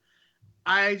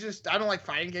 I don't like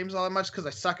fighting games all that much because I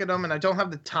suck at them, and I don't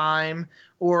have the time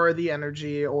or the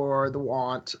energy or the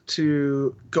want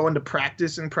to go into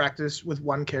practice with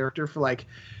one character for like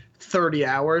 30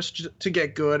 hours to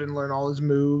get good and learn all his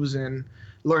moves and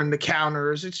learn the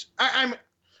counters. I'm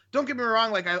don't get me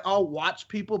wrong, like I'll watch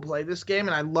people play this game,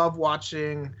 and I love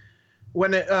watching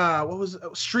when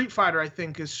Street Fighter, I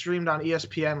think, is streamed on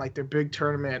ESPN, like their big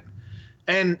tournament.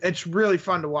 And it's really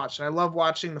fun to watch. And I love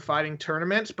watching the fighting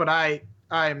tournaments, but I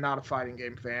am not a fighting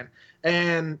game fan.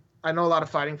 And I know a lot of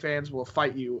fighting fans will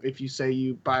fight you if you say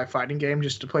you buy a fighting game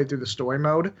just to play through the story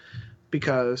mode,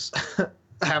 because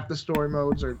half the story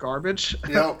modes are garbage.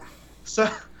 Yep.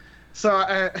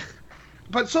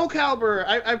 But Soul Calibur,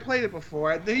 I played it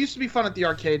before. They used to be fun at the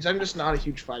arcades. I'm just not a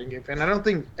huge fighting game fan. I don't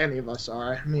think any of us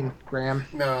are. I mean, Graham.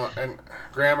 No, and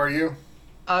Graham, are you?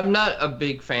 I'm not a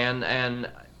big fan, and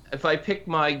if I pick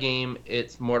my game,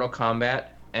 it's Mortal Kombat,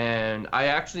 and I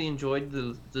actually enjoyed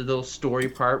the little story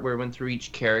part where it went through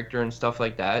each character and stuff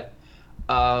like that.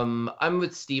 I'm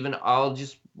with Steven. I'll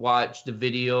just watch the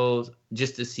videos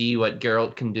just to see what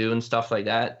Geralt can do and stuff like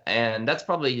that, and that's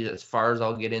probably as far as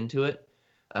I'll get into it.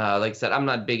 Like I said, I'm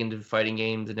not big into fighting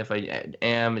games, and if I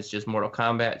am, it's just Mortal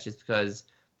Kombat, just because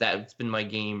that's been my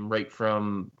game right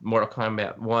from Mortal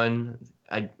Kombat 1.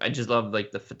 I just love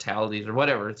like the fatalities or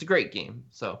whatever. It's a great game.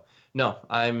 So no,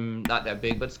 I'm not that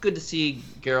big, but it's good to see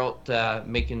Geralt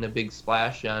making a big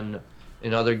splash in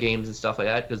other games and stuff like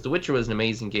that, because The Witcher was an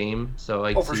amazing game. So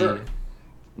I for sure.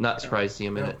 Not surprised to see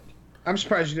him in it. I'm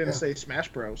surprised you didn't say Smash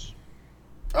Bros.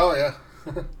 Oh yeah.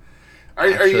 Are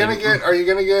you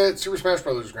gonna get Super Smash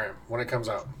Brothers, Graham, when it comes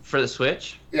out? For the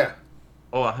Switch? Yeah.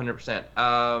 Oh,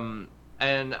 100%.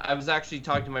 And I was actually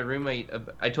talking to my roommate.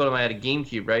 I told him I had a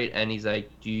GameCube, right? And he's like,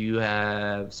 "Do you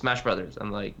have Smash Brothers?"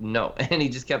 I'm like, "No." And he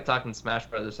just kept talking Smash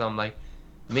Brothers. So I'm like,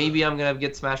 maybe I'm gonna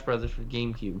get Smash Brothers for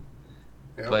GameCube.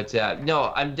 Yeah. But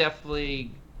no, I'm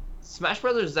definitely. Smash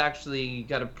Brothers actually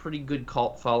got a pretty good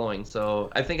cult following, so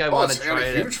I think I want it's to got a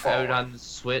try huge it following. out on the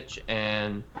Switch,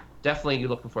 and definitely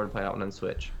looking forward to playing that one on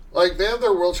Switch. Like, they have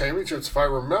their World Championships, if I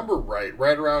remember right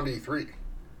around E3.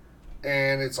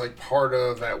 And it's, like, part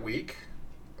of that week.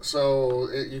 So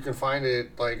you can find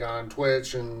it, like, on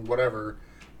Twitch and whatever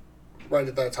right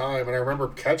at that time. And I remember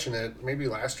catching it maybe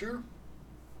last year.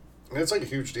 And it's, like, a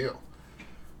huge deal.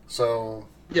 So,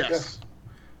 Yes.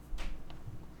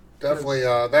 definitely.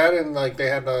 That and, like, they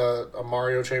had a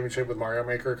Mario Championship with Mario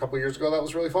Maker a couple years ago. That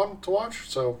was really fun to watch.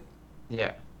 So,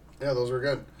 Yeah. yeah, those were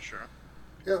good. Sure.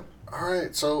 Yeah. All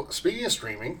right. So, speaking of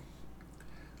streaming,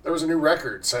 there was a new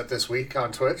record set this week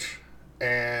on Twitch.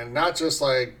 And not just,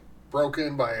 like,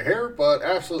 broken by a hair, but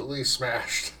absolutely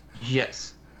smashed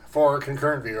Yes. for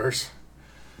concurrent viewers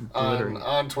Literally.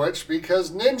 on Twitch.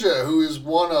 Because Ninja, who is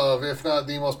one of, if not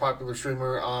the most popular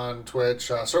streamer on Twitch,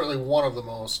 certainly one of the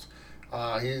most,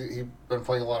 he's been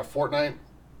playing a lot of Fortnite.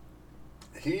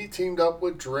 He teamed up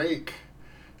with Drake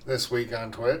this week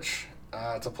on Twitch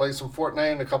to play some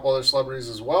Fortnite and a couple other celebrities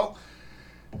as well.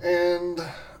 And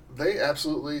they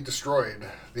absolutely destroyed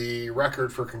the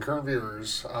record for concurrent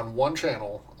viewers on one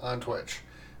channel on Twitch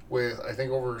with, I think,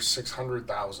 over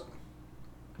 600,000.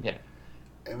 Yeah.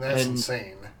 And that's And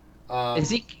insane. Is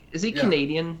he yeah.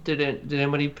 Canadian? Did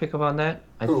anybody pick up on that?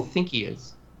 Who? I think he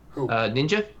is. Who?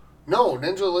 Ninja? No,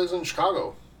 Ninja lives in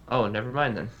Chicago. Oh, never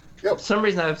mind then. Yep. For some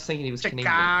reason I was thinking he was Canadian.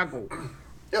 Chicago.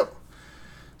 Yep.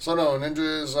 So no,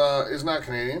 Ninja is not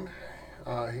Canadian.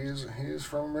 He's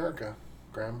from America,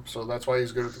 Graham. So that's why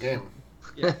he's good at the game.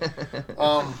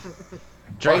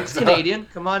 Drake's but, Canadian.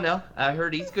 Come on now. I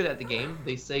heard he's good at the game.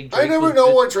 They say Drake I never was know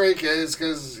good. what Drake is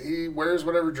because he wears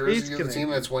whatever jersey He's of the team Canadian.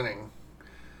 that's winning.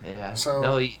 Yeah. So-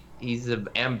 No, he's an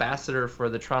ambassador for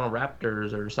the Toronto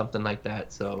Raptors or something like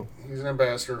that. So He's an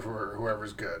ambassador for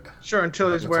whoever's good. Sure,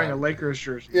 until he's At the wearing time. a Lakers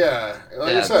jersey. Yeah, like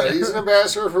I Yeah. said, he's an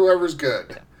ambassador for whoever's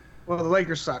good. Well, the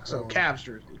Lakers suck, so Oh. Cavs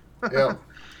jersey. Yep.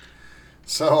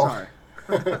 So, Sorry.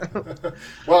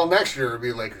 well, next year it'll be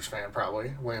a Lakers fan probably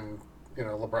when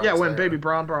LeBron. Yeah, when Baby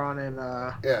Bron and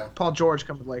Yeah, Paul George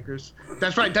come to Lakers.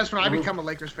 That's right. That's when I become a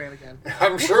Lakers fan again.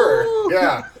 I'm sure. Woo!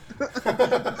 Yeah.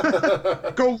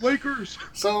 Go Lakers!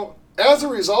 So, as a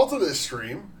result of this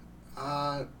stream,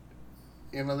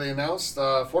 they announced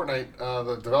Fortnite,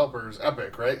 the developers,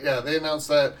 Epic, right? Yeah, they announced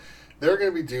that they're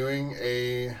going to be doing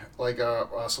a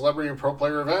celebrity and pro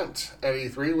player event at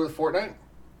E3 with Fortnite.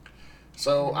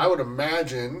 So I would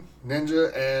imagine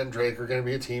Ninja and Drake are going to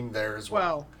be a team there as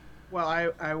well. Well,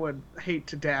 I would hate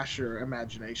to dash your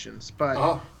imaginations, but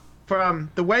Uh-huh.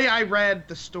 from the way I read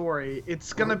the story,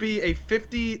 it's going to be a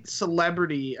 50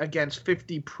 celebrity against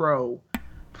 50 pro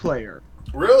player.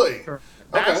 Really?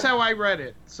 That's Okay. how I read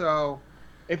it. So,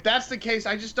 if that's the case,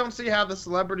 I just don't see how the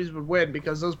celebrities would win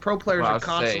because those pro players Well, are I'll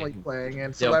constantly say, playing,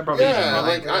 and they'll celebrities. probably Yeah, are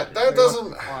like not that really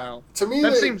doesn't. once in a while. To me,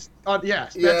 That they- seems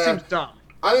yes. Yeah. That seems dumb.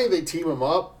 I think they team them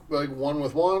up like one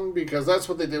with one because that's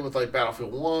what they did with like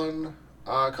Battlefield 1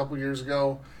 a couple years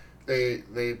ago. They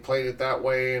played it that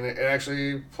way and it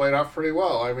actually played off pretty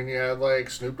well. I mean, you had like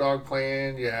Snoop Dogg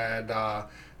playing, you had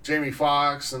Jamie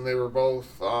Foxx, and they were both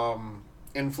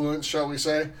influenced, shall we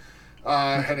say,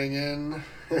 heading in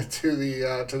to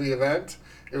the event.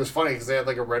 It was funny because they had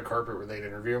like a red carpet where they'd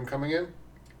interview him coming in,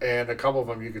 and a couple of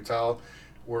them you could tell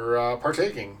were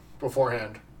partaking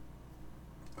beforehand.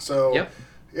 So Yep.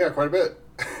 yeah, quite a bit.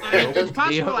 It's They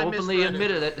possible I openly misread it.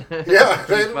 admitted it. Yeah,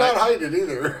 they did not hide it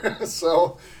either.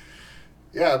 So,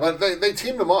 yeah, but they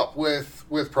teamed them up with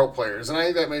pro players, and I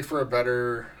think that made for a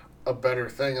better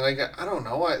thing. Like I don't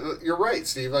know, you're right,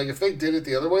 Steve. Like if they did it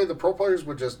the other way, the pro players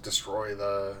would just destroy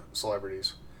the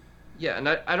celebrities. Yeah, and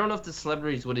I don't know if the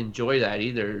celebrities would enjoy that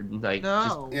either. Like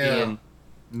No. just Yeah. being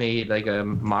made like a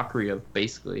mockery of,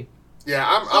 basically.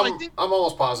 Yeah, So I think- I'm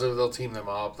almost positive they'll team them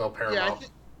up. They'll pair Yeah, them up.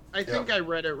 I think I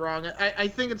read it wrong. I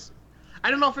think it's. I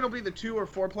don't know if it'll be the 2 or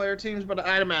 4 player teams, but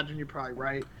I'd imagine you're probably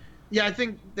right. Yeah, I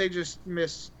think they just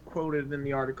misquoted in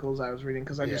the articles I was reading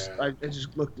because I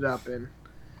just looked it up and.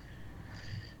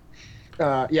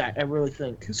 Yeah, I really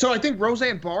think. So I think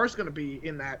Roseanne Barr is going to be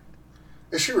in that.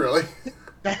 Is she really?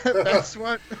 That's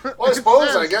what. Well, I it suppose.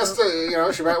 says, I guess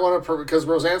so- she might want to because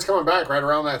Roseanne's coming back right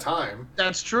around that time.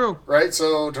 That's true. Right,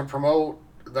 so to promote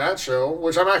that show,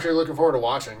 which I'm actually looking forward to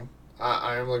watching,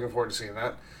 I am looking forward to seeing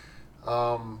that,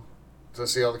 to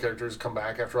see all the characters come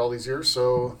back after all these years.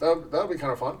 So that'll be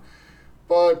kind of fun.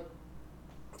 But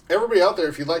everybody out there,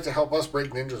 if you'd like to help us break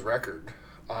Ninja's record,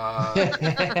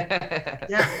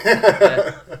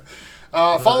 Yeah.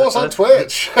 follow us on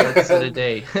Twitch. That's of the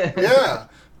day. Yeah,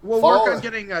 We'll Follow- work on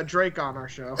getting Drake on our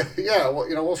show. yeah. Well,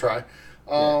 we'll try.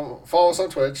 Follow us on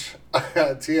Twitch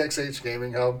at TXH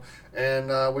Gaming Hub,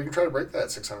 and we can try to break that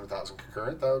 600,000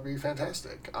 concurrent. That would be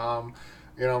fantastic.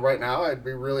 Right now I'd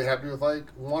be really happy with like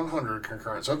 100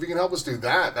 concurrent. So if you can help us do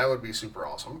that, that would be super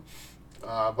awesome.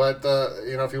 But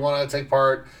if you want to take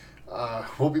part,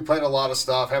 we'll be playing a lot of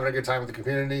stuff, having a good time with the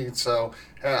community. So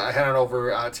head on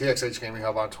over TXH Gaming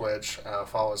Hub on Twitch,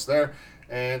 follow us there,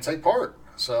 and take part.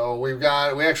 So we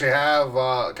actually have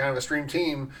kind of a stream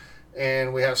team,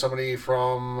 and we have somebody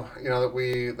from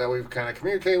that we've kind of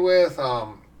communicated with.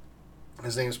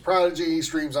 His name's Prodigy. He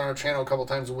streams on our channel a couple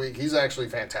times a week. He's actually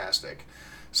fantastic.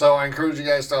 So I encourage you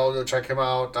guys to all go check him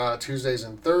out Tuesdays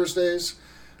and Thursdays.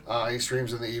 He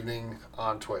streams in the evening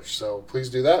on Twitch, so please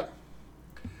do that.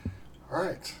 All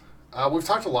right. We've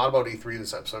talked a lot about E3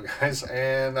 this episode, guys,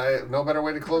 and I have no better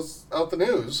way to close out the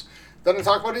news than to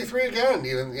talk about E3 again.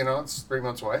 Even, it's 3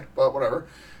 months away, but whatever.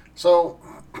 So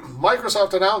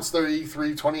Microsoft announced their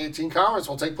E3 2018 conference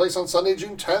will take place on Sunday,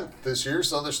 June 10th this year,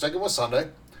 so they're sticking with Sunday.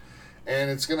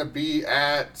 And it's going to be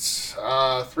at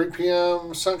 3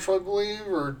 p.m. Central, I believe,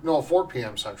 or no, 4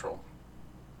 p.m. Central.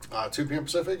 2 p.m.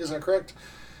 Pacific, is that correct?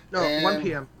 No, And 1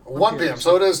 p.m. 1 p.m.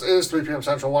 So it is 3 p.m.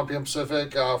 Central, 1 p.m.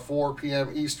 Pacific, 4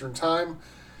 p.m. Eastern Time.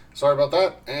 Sorry about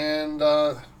that. And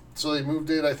so they moved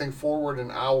it, I think, forward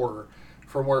an hour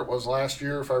from where it was last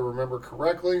year, if I remember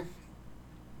correctly.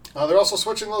 They're also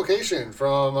switching location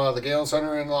from the Galen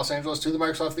Center in Los Angeles to the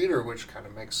Microsoft Theater, which kind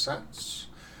of makes sense.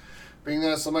 Being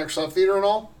that it's the Microsoft Theater and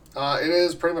all, it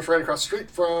is pretty much right across the street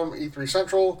from E3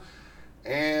 Central,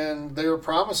 and they were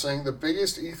promising the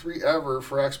biggest E3 ever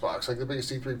for Xbox, like the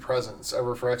biggest E3 presence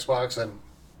ever for Xbox, and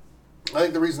I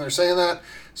think the reason they're saying that,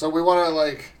 so we want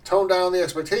to tone down the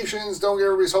expectations, don't get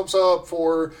everybody's hopes up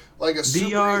for a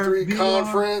super E3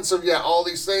 conference of all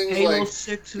these things, Halo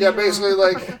 6 VR.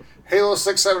 Basically Halo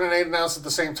 6, 7, and 8 announced at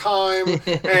the same time,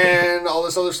 and all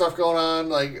this other stuff going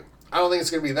on. I don't think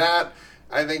it's going to be that.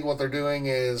 I think what they're doing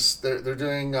is they're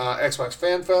doing Xbox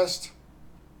Fan Fest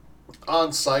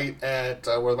on site at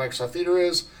where the Microsoft Theater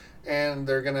is, and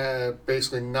they're going to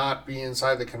basically not be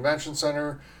inside the convention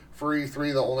center for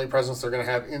E3. The only presence they're going to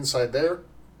have inside there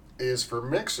is for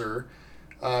Mixer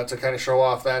to kind of show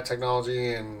off that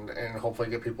technology and hopefully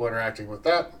get people interacting with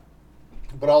that.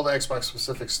 But all the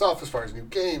Xbox-specific stuff, as far as new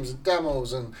games and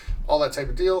demos and all that type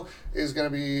of deal, is going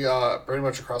to be pretty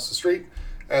much across the street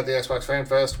at the Xbox Fan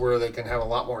Fest, where they can have a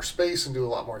lot more space and do a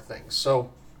lot more things.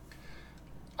 So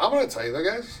I'm going to tell you though,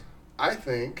 guys, I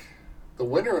think the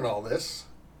winner in all this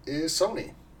is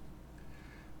Sony.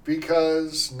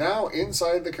 Because now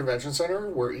inside the convention center,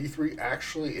 where E3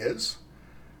 actually is,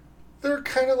 they're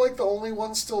kind of like the only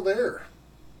ones still there.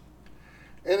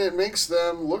 And it makes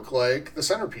them look like the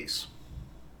centerpiece.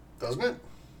 Doesn't it?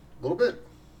 A little bit.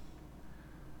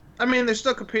 I mean, they're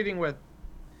still competing with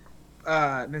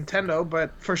Nintendo,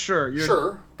 but for sure.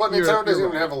 Sure, but Nintendo doesn't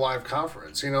even have a live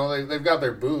conference. They've got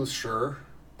their booth, sure,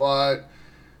 but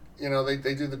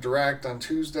they do the Direct on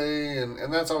Tuesday,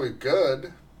 and that's always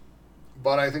good.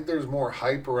 But I think there's more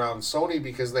hype around Sony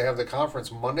because they have the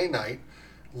conference Monday night,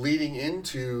 leading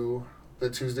into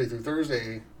the Tuesday through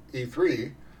Thursday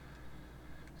E3,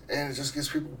 and it just gets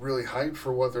people really hyped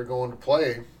for what they're going to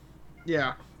play.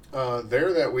 Yeah.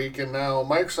 There that week, and now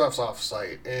Microsoft's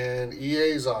off-site, and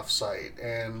EA's off-site,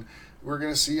 and we're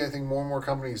going to see, I think, more and more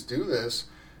companies do this.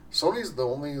 Sony's the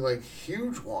only,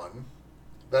 huge one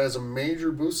that has a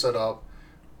major booth set up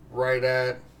right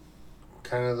at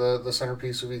kind of the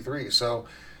centerpiece of E3. So,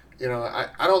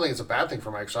 I don't think it's a bad thing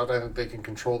for Microsoft. I think they can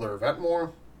control their event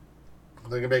more.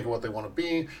 They can make it what they want to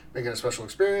be, make it a special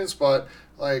experience, but,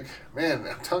 man,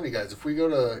 I'm telling you guys, if we go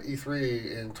to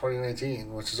E3 in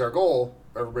 2019, which is our goal,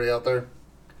 everybody out there,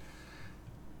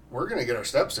 we're going to get our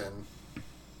steps in,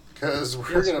 because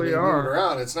we're going to be moving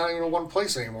around. It's not even one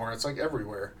place anymore. It's,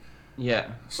 everywhere.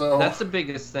 Yeah. So that's the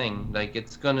biggest thing.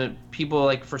 It's people,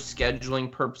 for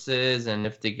scheduling purposes, and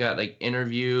if they got,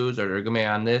 interviews, or they're going to be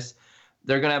on this,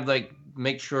 they're going to have,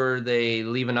 make sure they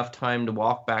leave enough time to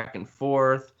walk back and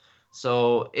forth.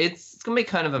 So it's going to be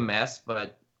kind of a mess,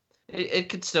 but it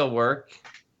could still work.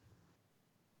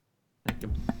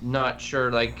 I'm not sure,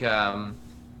 the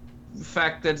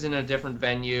fact that it's in a different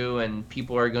venue and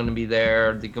people are going to be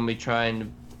there, they're going to be trying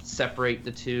to separate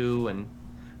the two, and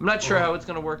I'm not sure how it's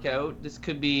going to work out. This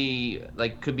could be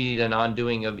the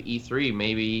non-doing of E3,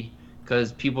 maybe,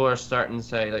 because people are starting to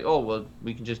say, oh, well,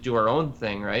 we can just do our own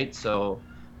thing, right? So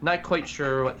not quite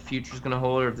sure what the future's going to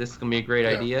hold, or if this is going to be a great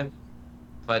idea.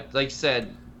 But like I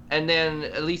said, and then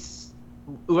at least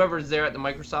whoever's there at the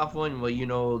Microsoft one,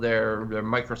 well, they're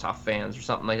Microsoft fans or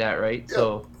something like that, right? Yeah.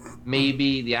 So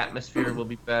maybe the atmosphere will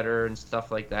be better and stuff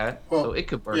like that. Well, so it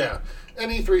could work. Yeah,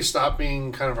 and E3 stopped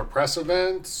being kind of a press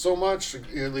event so much,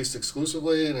 at least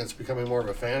exclusively, and it's becoming more of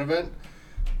a fan event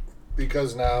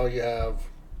because now you have,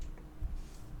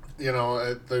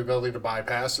 the ability to buy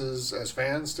passes as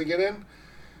fans to get in,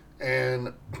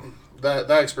 and that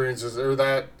experience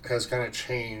that has kind of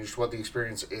changed what the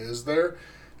experience is there.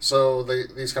 So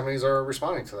these companies are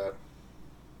responding to that.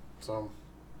 So.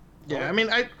 Yeah, I mean,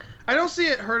 I don't see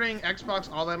it hurting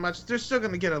Xbox all that much. They're still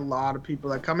going to get a lot of people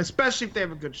that come, especially if they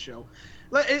have a good show.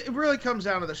 It really comes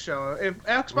down to the show. If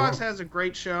Xbox has a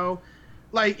great show,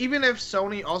 even if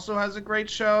Sony also has a great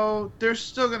show, they're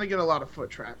still going to get a lot of foot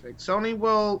traffic. Sony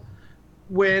will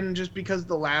win just because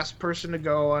the last person to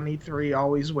go on E3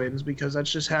 always wins, because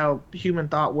that's just how human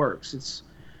thought works.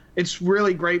 It's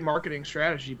really great marketing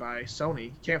strategy by Sony.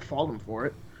 You can't fault them for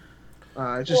it.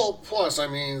 Plus, I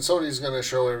mean, Sony's going to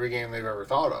show every game they've ever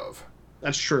thought of.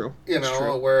 That's true.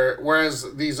 True.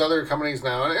 Whereas these other companies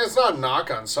now, and it's not a knock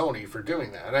on Sony for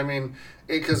doing that. I mean,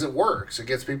 because it works, it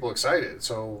gets people excited.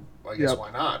 So I guess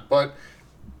why not? But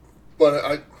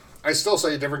I still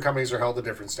say different companies are held to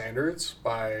different standards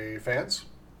by fans.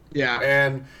 Yeah.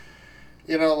 And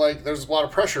there's a lot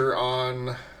of pressure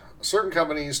on certain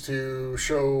companies to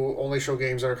only show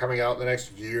games that are coming out in the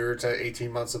next year to 18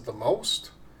 months at the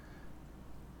most.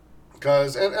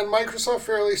 And Microsoft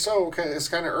fairly so has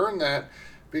kind of earned that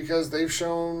because they've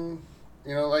shown,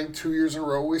 2 years in a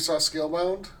row we saw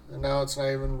Scalebound, and now it's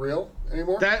not even real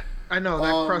anymore. That I know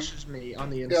that crushes me on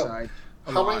the inside.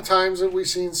 Yeah. How many times have we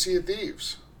seen Sea of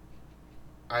Thieves?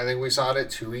 I think we saw it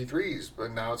at 2 E3s, but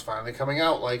now it's finally coming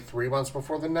out 3 months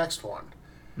before the next one.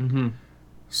 Mm-hmm.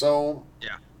 So,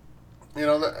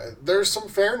 there's some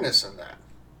fairness in that.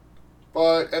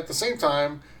 But at the same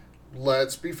time,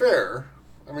 let's be fair.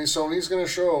 I mean, Sony's going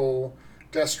to show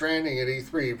Death Stranding at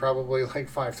E3 probably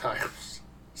 5 times.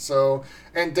 So,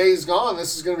 and Days Gone,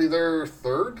 this is going to be their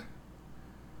third?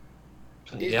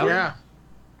 Yeah.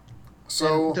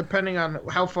 So, and depending on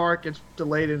how far it gets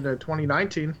delayed into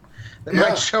 2019, they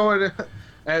might show it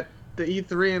at the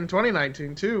E3 in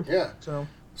 2019 too. Yeah.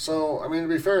 So I mean, to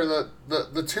be fair,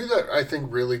 the two that I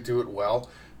think really do it well,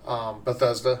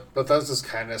 Bethesda's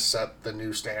kind of set the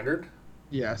new standard.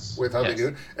 Yes. With how they do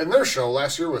it. And their show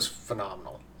last year was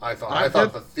phenomenal, I thought. I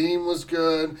thought the theme was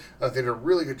good. I thought they did a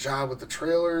really good job with the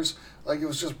trailers. It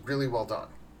was just really well done.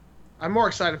 I'm more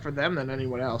excited for them than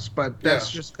anyone else, but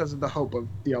that's just because of the hope of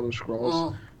the Elder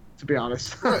Scrolls, to be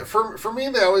honest. Right. For me,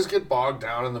 they always get bogged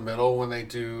down in the middle when they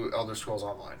do Elder Scrolls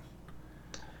Online.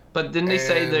 But didn't they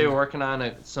say they were working on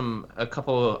a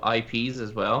couple of IPs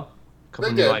as well?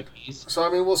 They did. IPs. So,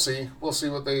 I mean, we'll see. We'll see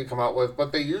what they come out with.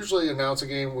 But they usually announce a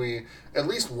game at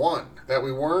least one that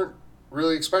we weren't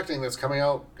really expecting that's coming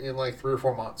out in 3 or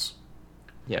 4 months.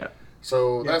 Yeah.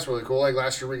 So that's really cool.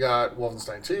 Last year we got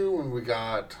Wolfenstein 2 and we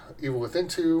got Evil Within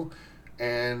 2.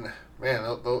 And, man,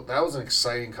 that was an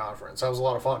exciting conference. That was a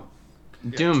lot of fun.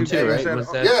 Doom, too, right?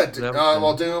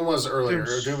 Doom was earlier.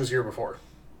 Doom was the year before.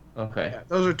 Okay. Yeah,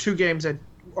 those are 2 games that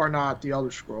are not the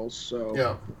Elder Scrolls. So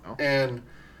yeah.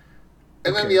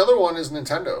 And then the other one is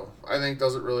Nintendo. I think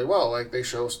does it really well. They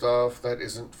show stuff that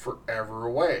isn't forever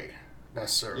away,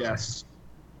 necessarily. Yes.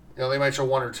 They might show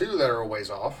 1 or 2 that are a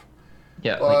ways off.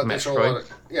 Yeah, but they show a lot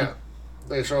of,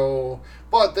 they show,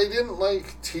 but they didn't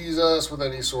tease us with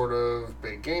any sort of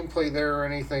big gameplay there or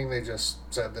anything. They just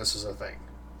said this is a thing,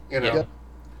 Yeah.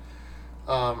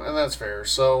 And that's fair.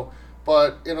 So,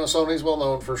 but Sony's well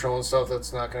known for showing stuff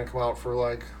that's not going to come out for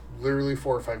literally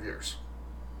 4 or 5 years.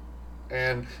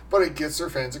 But it gets their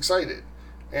fans excited.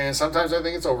 And sometimes I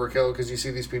think it's overkill because you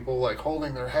see these people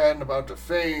holding their head and about to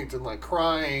faint and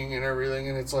crying and everything,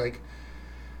 and it's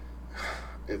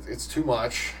it's too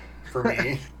much for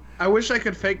me. I wish I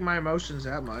could fake my emotions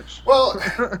that much. Well,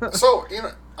 so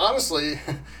honestly,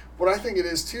 what I think it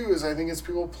is too is I think it's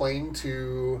people playing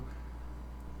to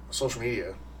social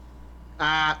media.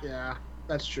 Yeah,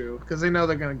 that's true because they know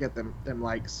they're gonna get them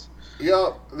likes.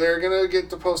 Yep, they're gonna get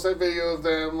to post that video of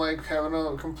them having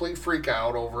a complete freak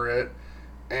out over it,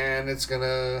 and it's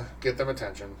gonna get them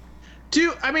attention.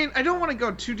 I don't want to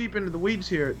go too deep into the weeds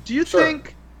here. Do you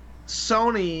think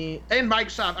Sony and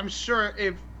Microsoft? I'm sure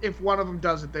if one of them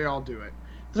does it, they all do it.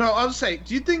 So I'll just say,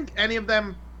 do you think any of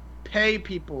them pay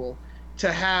people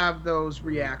to have those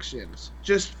reactions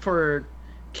just for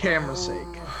camera's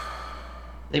sake?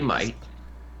 They might.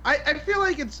 I feel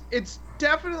like it's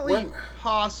definitely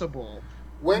possible.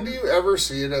 When do you ever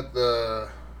see it at the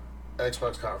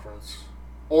Xbox conference?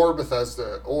 Or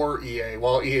Bethesda, or EA?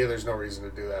 Well, EA, there's no reason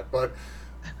to do that. But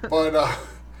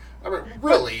I mean,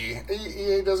 really?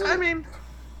 EA doesn't... I mean,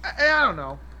 I don't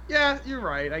know. Yeah, you're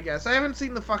right. I guess I haven't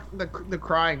seen the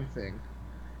crying thing.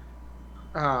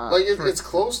 It's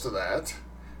close to that.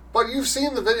 But you've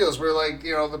seen the videos where, like,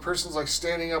 you know, the person's, like,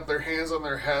 standing up, their hands on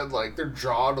their head, like, their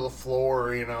jaw to the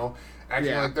floor, you know,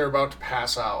 acting like they're about to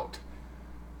pass out.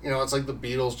 You know, it's like the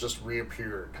Beatles just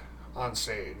reappeared on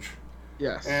stage.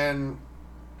 Yes. And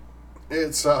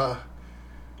it's, I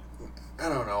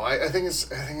don't know. I think it's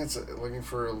looking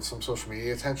for some social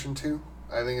media attention, too.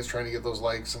 I think it's trying to get those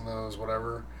likes and those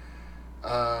whatever.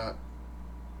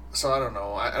 So I don't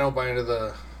know. I don't buy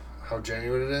into how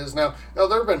genuine it is. Now there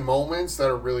have been moments that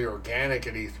are really organic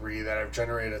at E3 that have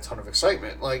generated a ton of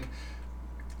excitement, like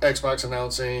Xbox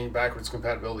announcing backwards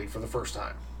compatibility for the first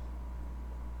time.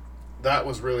 That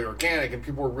was really organic, and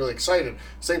people were really excited.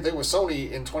 Same thing with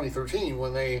Sony in 2013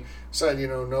 when they said, you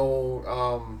know,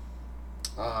 no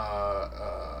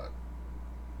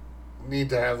need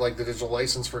to have, like, the digital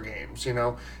license for games, you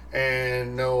know,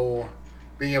 and no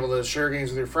being able to share games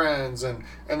with your friends, and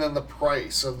then the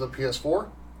price of the PS4.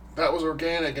 That was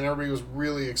organic, and everybody was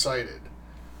really excited.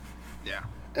 Yeah.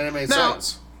 And it made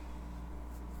sense.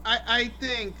 I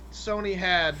think Sony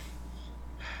had,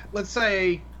 let's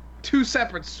say, 2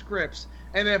 separate scripts,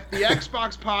 and if the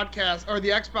Xbox podcast or the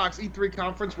Xbox E3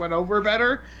 conference went over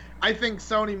better, I think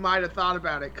Sony might have thought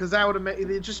about it, because that would have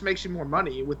it just makes you more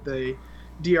money with the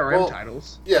DRM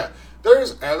titles. Yeah,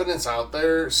 there's evidence out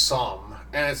there, some,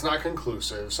 and it's not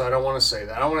conclusive, so I don't want to say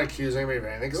that. I don't want to accuse anybody of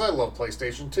anything, because I love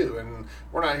PlayStation too, and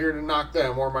we're not here to knock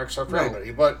them or Microsoft or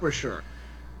anybody, but for sure.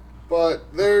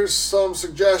 But there's some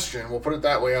suggestion, we'll put it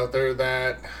that way, out there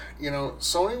that, you know,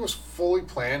 Sony was fully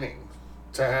planning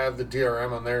to have the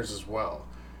DRM on theirs as well,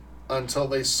 until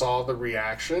they saw the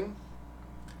reaction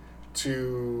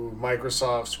to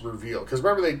Microsoft's reveal. Because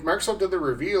remember, Microsoft did the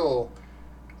reveal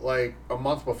like a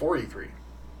month before E3.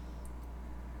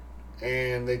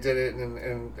 And they did it,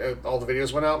 and all the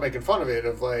videos went out making fun of it,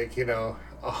 of, like, you know,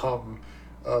 of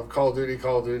Call of Duty,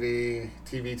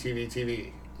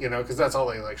 TV, you know, because that's all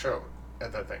they, like, showed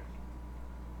at that thing.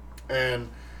 And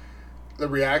the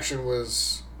reaction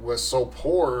was so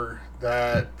poor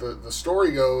that the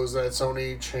story goes that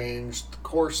Sony changed the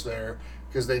course there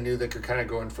because they knew they could kind of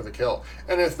go in for the kill.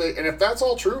 And if that's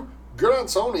all true, good on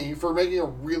Sony for making a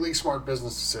really smart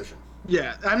business decision.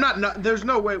 Yeah, I'm not there's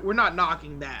no way we're not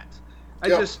knocking that.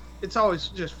 It's always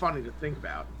just funny to think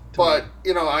about. But,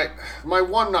 you know, my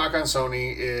one knock on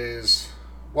Sony is,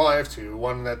 well, I have 2.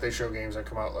 One, that they show games that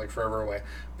come out, like, forever away.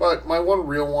 But my one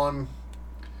real one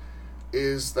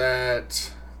is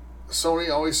that Sony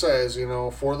always says, you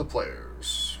know, for the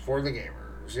players, for the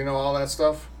gamers, you know, all that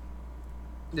stuff.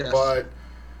 Yes. But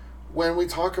when we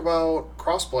talk about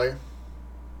crossplay,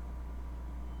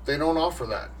 they don't offer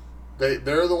that.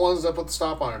 They're the ones that put the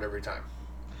stop on it every time.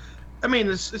 I mean,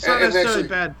 it's not necessarily a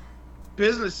bad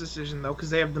business decision, though, because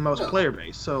they have the most player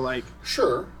base. So, like,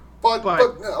 sure, but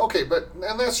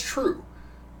and that's true.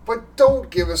 But don't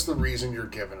give us the reason you're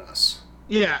giving us.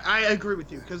 Yeah, I agree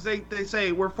with you, because they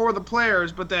say we're for the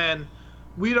players, but then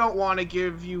we don't want to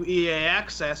give you EA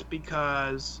access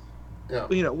because,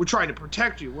 you know, we're trying to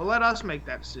protect you. Well, let us make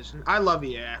that decision. I love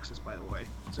EA access, by the way.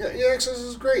 EA access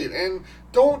is great, and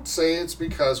don't say it's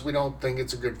because we don't think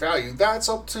it's a good value. That's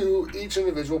up to each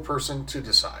individual person to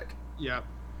decide. Yep.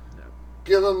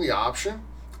 Give them the option,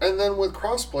 and then with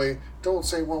crossplay, don't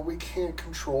say, well, we can't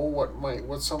control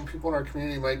what some people in our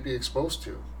community might be exposed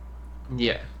to.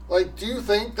 Yeah. Like, do you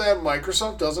think that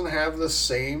Microsoft doesn't have the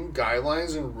same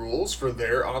guidelines and rules for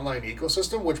their online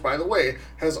ecosystem, which, by the way,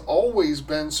 has always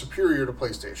been superior to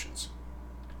PlayStation's?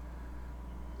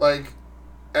 Like,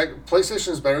 PlayStation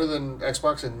is better than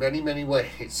Xbox in many, many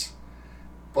ways,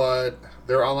 but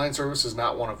their online service is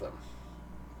not one of them.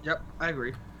 Yep, I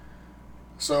agree.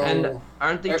 So, and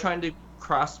aren't they trying to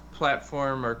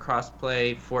cross-platform or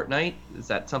cross-play Fortnite? Is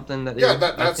that something that?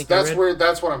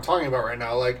 That's what I'm talking about right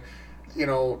now. Like, you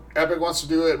know, Epic wants to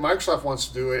do it, Microsoft wants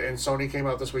to do it, and Sony came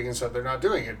out this week and said they're not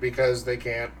doing it because they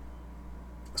can't.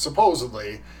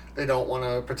 Supposedly, they don't want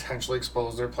to potentially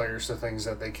expose their players to things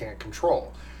that they can't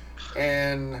control.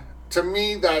 And to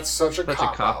me, that's such a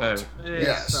cop-out.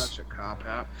 It's such a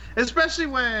cop-out. Especially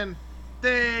when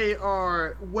they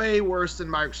are way worse than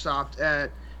Microsoft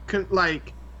at,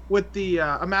 like, with the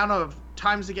amount of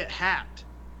times they get hacked.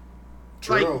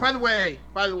 True. Like,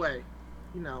 by the way,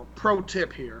 you know, pro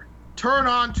tip here. Turn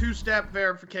on 2-step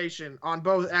verification on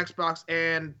both Xbox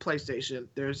and PlayStation.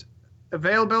 There's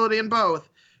availability in both.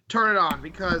 Turn it on,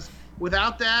 because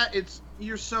without that,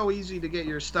 you're so easy to get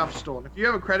your stuff stolen. If you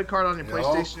have a credit card on your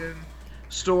PlayStation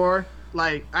store,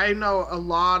 like, I know a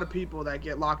lot of people that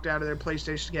get locked out of their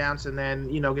PlayStation accounts and then,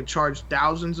 you know, get charged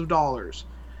thousands of dollars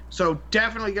So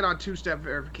definitely get on two-step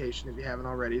verification if you haven't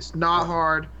already. It's not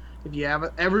hard. If you have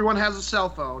it, everyone has a cell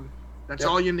phone. That's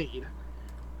all you need.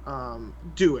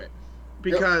 Do it,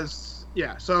 because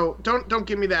So don't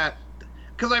give me that,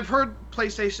 because I've heard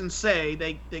PlayStation say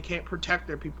they can't protect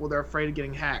their people. They're afraid of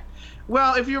getting hacked.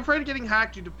 Well, if you're afraid of getting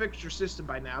hacked, you'd have fixed your system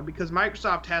by now, because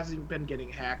Microsoft hasn't been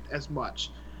getting hacked as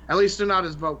much. At least they're not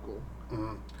as vocal.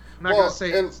 Mm-hmm. I'm not gonna say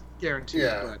it's guaranteed.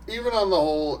 Yeah, but. even on the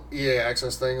whole EA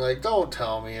Access thing, like, don't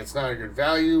tell me it's not a good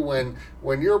value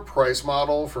when your price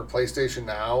model for PlayStation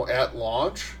Now at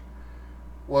launch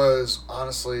was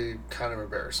honestly kind of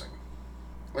embarrassing.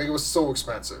 Like, it was so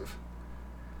expensive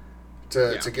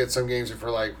to get some games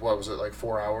for, like, what was it, like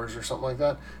 4 hours or something like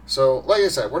that. So, like I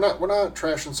said, we're not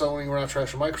trashing Sony, we're not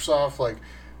trashing Microsoft. Like,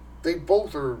 they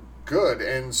both are good,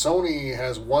 and Sony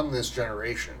has won this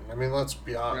generation. I mean, let's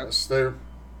be honest.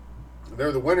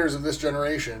 They're the winners of this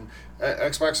generation.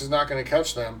 Xbox is not going to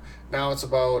catch them. Now it's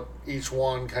about each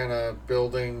one kind of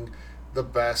building the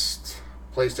best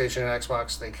PlayStation and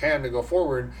Xbox they can to go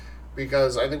forward,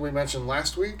 because I think we mentioned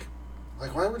last week,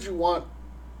 like, why would you want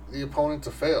the opponent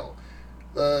to fail?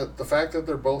 The fact that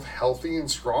they're both healthy and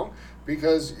strong,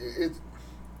 because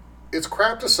it's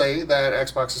crap to say that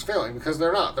Xbox is failing, because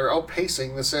they're not. They're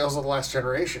outpacing the sales of the last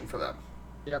generation for them.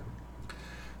 Yep.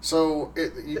 So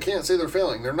you can't say they're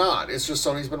failing. They're not. It's just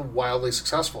Sony's been wildly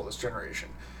successful this generation.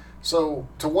 So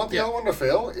to want the other one to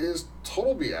fail is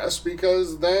total BS,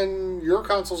 because then your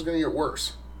console's going to get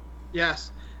worse.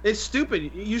 Yes. It's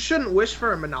stupid. You shouldn't wish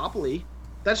for a monopoly.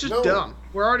 That's just dumb.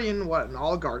 We're already in, an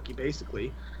oligarchy,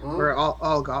 basically. Mm-hmm. We're all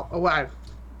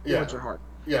words are hard.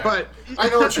 Yeah, but I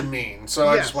know what you mean, so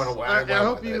I just want to I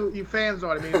hope you fans know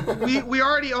what I mean. we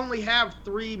already only have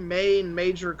 3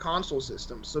 major console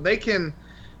systems, so they can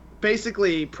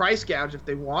basically price gouge if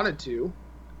they wanted to,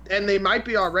 and they might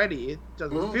be already. It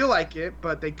doesn't feel like it,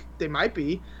 but they might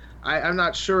be. I'm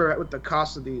not sure what the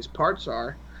cost of these parts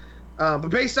are, but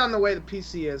based on the way the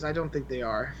PC is, I don't think they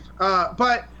are.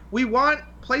 But we want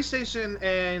PlayStation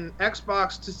and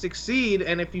Xbox to succeed,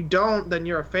 and if you don't, then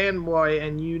you're a fanboy,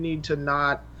 and you need to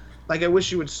not. Like, I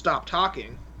wish you would stop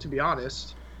talking, to be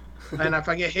honest. And if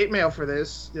I get hate mail for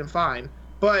this, then fine.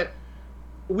 But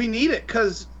we need it,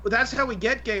 because that's how we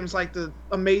get games like the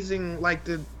amazing, like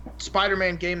the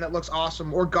Spider-Man game that looks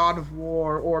awesome, or God of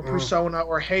War, or Persona,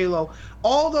 or Halo.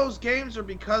 All those games are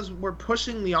because we're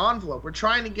pushing the envelope. We're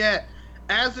trying to get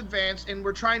as advanced, and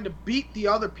we're trying to beat the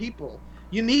other people.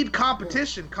 You need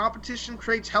competition. Competition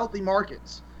creates healthy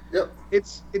markets. Yep.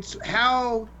 It's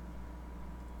how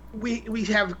we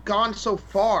have gone so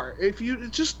far. If you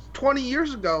just 20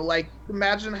 years ago, like,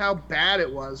 imagine how bad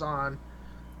it was on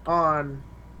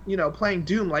playing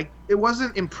Doom. Like, it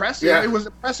wasn't impressive. Yeah. It was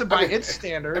impressive by its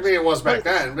standards. I mean, it was back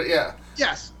then, but yeah.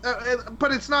 Yes,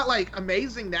 but it's not like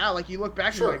amazing now. Like, you look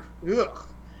back and you're like, ugh.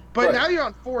 But now you're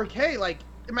on 4K. Like,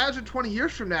 imagine 20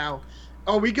 years from now.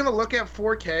 Are we going to look at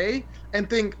 4K and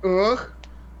think, ugh?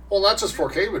 Well, not just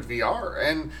 4K, but VR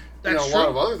and a lot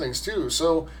of other things too.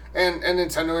 So, and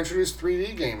Nintendo introduced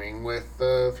 3D gaming with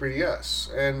the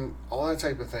 3DS and all that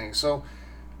type of thing. So,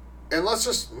 and let's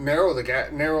just narrow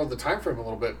the time frame a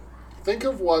little bit. Think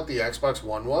of what the Xbox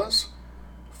One was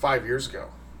 5 years ago,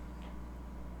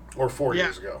 or 4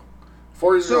 years ago.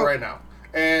 4 years ago right now.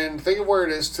 And think of where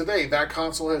it is today. That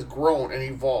console has grown and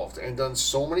evolved and done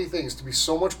so many things to be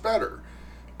so much better.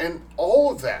 And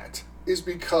all of that is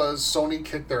because Sony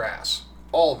kicked their ass.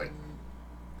 All of it.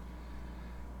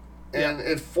 And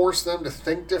it forced them to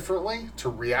think differently, to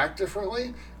react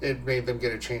differently. It made them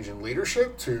get a change in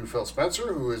leadership to Phil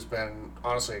Spencer, who has been,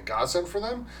 honestly, a godsend for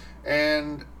them.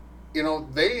 And,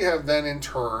 they have then, in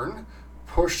turn,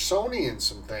 pushed Sony in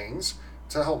some things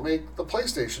to help make the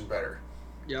PlayStation better.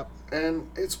 Yep. And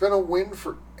it's been a win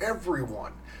for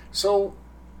everyone. So,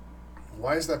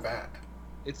 why is that bad?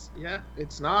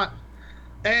 It's not.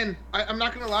 And I'm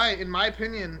not going to lie, in my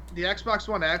opinion, the Xbox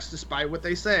One X, despite what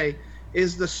they say,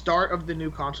 is the start of the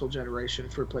new console generation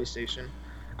for PlayStation.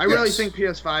 I really think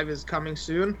PS5 is coming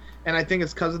soon, and I think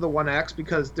it's because of the One X,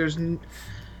 because there's...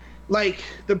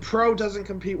 the Pro doesn't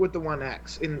compete with the One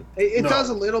X. And it does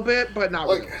a little bit, but not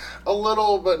really. A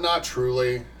little, but not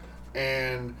truly.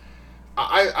 And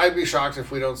I'd be shocked if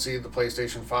we don't see the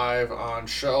PlayStation 5 on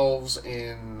shelves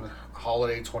in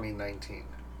holiday 2019.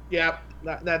 Yeah,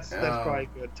 that's probably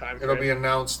a good time. It'll be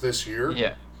announced this year.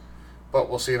 Yeah. But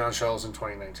we'll see it on shelves in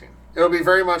 2019. It'll be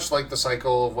very much like the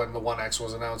cycle of when the One X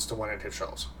was announced to when it hit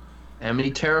shelves. How many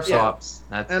teraflops?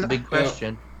 That's the big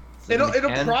question. It'll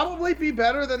probably be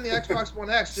better than the Xbox One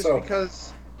X, just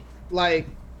because,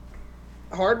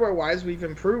 hardware-wise, we've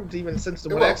improved even since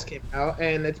the One X came out,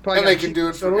 and it's probably they can do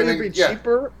it. So it'll either be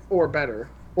cheaper or better,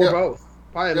 or both.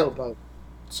 Probably a little both.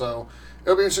 So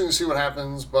it'll be interesting to see what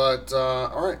happens. But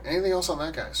all right, anything else on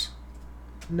that, guys?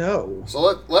 No.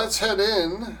 So let's head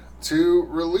in to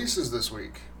releases this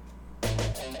week.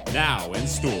 Now in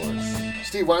stores.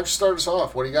 Steve, why don't you start us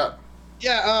off? What do you got?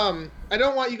 Yeah, I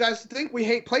don't want you guys to think we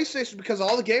hate PlayStation because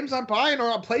all the games I'm buying are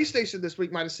on PlayStation this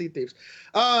week, minus Sea of Thieves.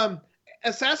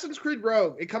 Assassin's Creed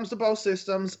Rogue, it comes to both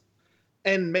systems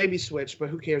and maybe Switch, but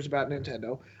who cares about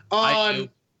Nintendo? On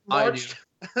March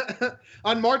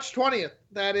 20th,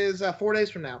 that is 4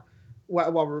 days from now,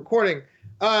 while we're recording.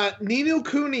 Ni no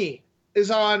Kuni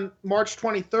is on March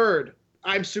 23rd.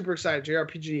 I'm super excited,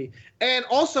 JRPG. And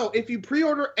also, if you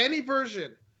pre-order any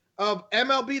version of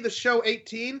MLB The Show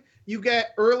 18, you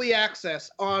get early access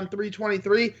on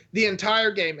 3/23, the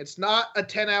entire game. It's not a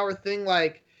 10-hour thing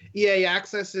like EA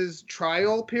Access's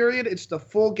trial period. It's the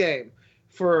full game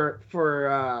for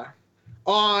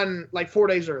on like 4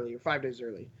 days early or 5 days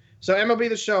early. So MLB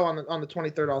The Show on the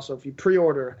 23rd also, if you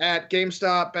pre-order at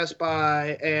GameStop, Best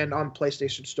Buy, and on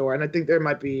PlayStation Store. And I think there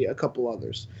might be a couple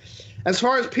others. As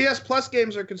far as PS Plus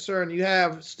games are concerned, you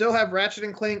still have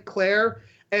Ratchet & Clank Claire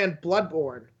and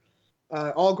Bloodborne.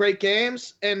 All great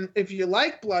games. And if you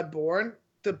like Bloodborne,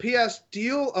 the PS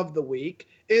deal of the week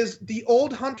is the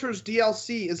Old Hunters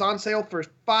DLC is on sale for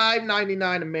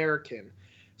 $5.99 American.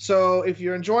 So if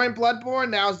you're enjoying Bloodborne,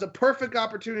 now's the perfect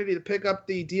opportunity to pick up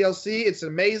the DLC. It's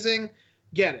amazing.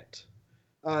 Get it.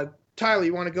 Tyler,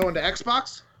 you want to go into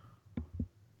Xbox?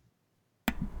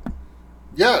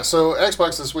 Yeah, so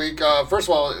Xbox this week. First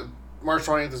of all, March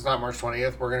 20th is not March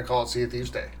 20th. We're going to call it Sea of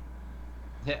Thieves Day.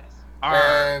 Yes.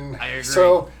 And I agree.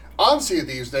 so on Sea of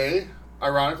Thieves Day,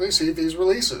 ironically, Sea of Thieves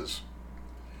releases.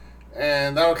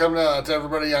 And that'll come to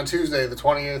everybody on Tuesday, the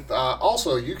 20th.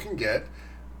 Also, you can get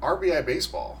RBI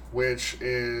Baseball, which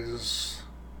is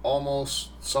almost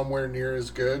somewhere near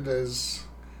as good as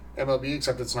MLB,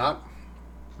 except it's not.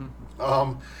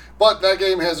 But that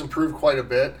game has improved quite a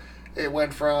bit. It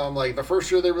went from, like, the first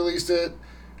year they released it,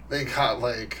 they got,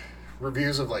 like,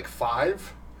 reviews of, like,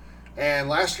 5. And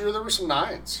last year there were some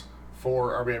 9s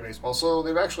for RBI Baseball. So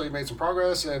they've actually made some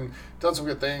progress and done some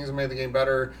good things and made the game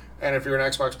better. And if you're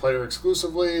an Xbox player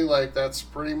exclusively, like, that's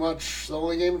pretty much the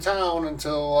only game in town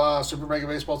until Super Mega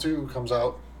Baseball 2 comes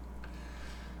out.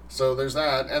 So there's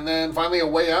that. And then finally A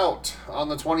Way Out on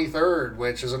the 23rd,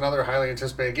 which is another highly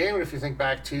anticipated game. And if you think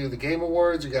back to the Game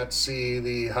Awards, you got to see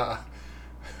the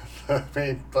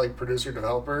main, like,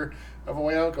 producer-developer of A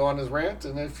Way Out go on his rant.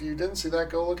 And if you didn't see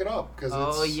that, go look it up.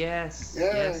 Yes.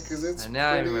 Yeah, because it's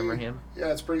now pretty, I remember him.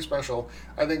 Yeah, it's pretty special.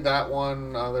 I think that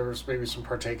one, there was maybe some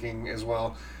partaking as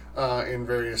well in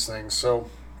various things. So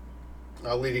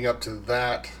leading up to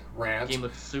that rant. The game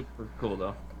looks super cool,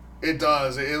 though. It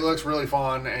does. It looks really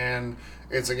fun, and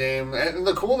it's a game. And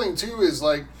the cool thing, too, is,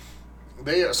 like,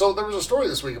 so there was a story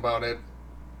this week about it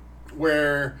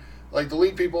where, like, the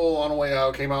lead people on A Way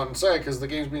Out came out and said, because the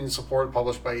game's being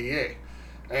published by EA,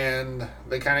 and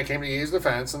they kind of came to EA's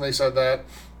defense, and they said that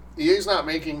EA's not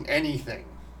making anything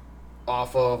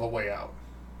off of A Way Out.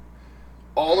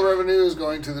 All the revenue is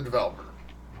going to the developer.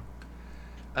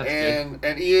 That's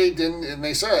and EA didn't, and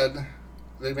they said,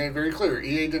 they made it very clear,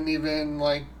 EA didn't even,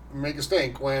 like, make a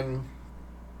stink when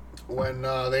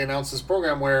they announced this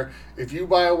program where if you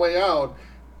buy A Way Out,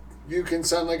 you can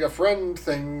send, like, a friend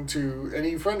thing to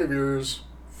any friend of yours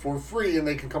for free and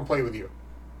they can come play with you.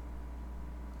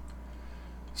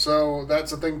 So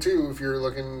that's the thing too. If you're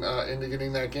looking into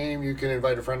getting that game, you can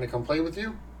invite a friend to come play with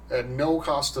you at no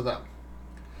cost to them,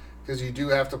 because you do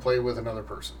have to play with another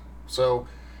person. So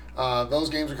those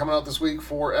games are coming out this week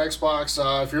for Xbox.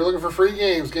 If you're looking for free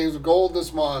games with gold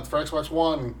this month for Xbox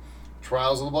One,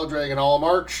 Trials of the Blood Dragon all of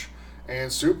March,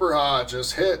 and Super Hot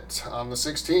just hit on the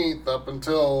 16th up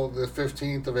until the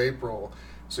 15th of April.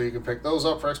 So you can pick those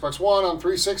up for Xbox One. On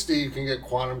 360, you can get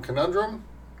Quantum Conundrum.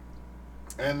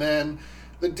 And then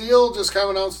the deal just kind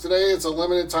of announced today. It's a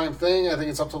limited time thing. I think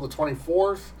it's up till the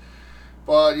 24th.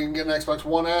 But you can get an Xbox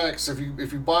One X. If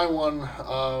you buy one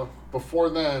before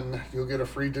then, you'll get a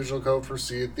free digital code for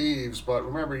Sea of Thieves. But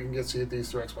remember, you can get Sea of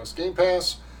Thieves through Xbox Game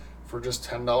Pass for just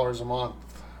 $10 a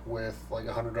month with like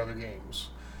 100 other games.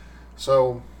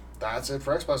 So that's it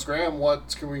for Xbox. Graham,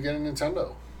 what can we get in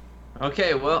Nintendo?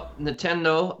 Okay, well,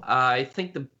 Nintendo, I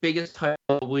think the biggest title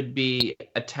would be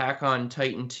Attack on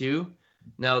Titan 2.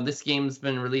 Now, this game's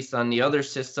been released on the other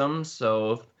systems,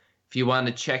 so if you want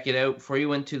to check it out before you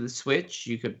went to the Switch,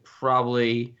 you could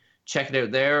probably check it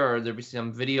out there, or there'll be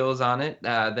some videos on it.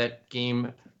 That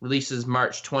game releases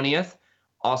March 20th,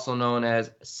 also known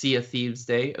as Sea of Thieves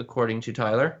Day, according to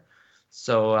Tyler.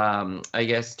 So I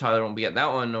guess Tyler won't be getting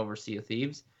that one over Sea of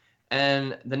Thieves.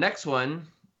 And the next one,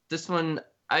 this one,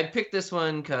 I picked this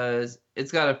one because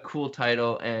it's got a cool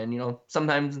title, and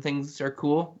sometimes when things are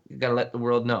cool, you gotta let the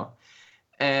world know.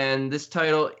 And this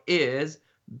title is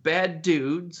Bad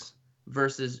Dudes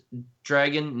versus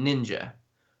Dragon Ninja.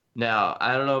 Now,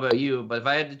 I don't know about you, but if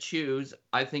I had to choose,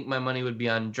 I think my money would be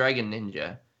on Dragon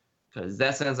Ninja, because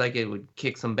that sounds like it would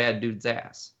kick some bad dude's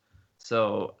ass.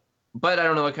 So, but I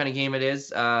don't know what kind of game it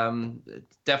is.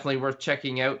 It's definitely worth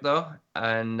checking out, though.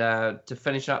 And to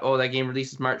finish up, that game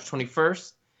releases March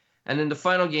 21st. And then the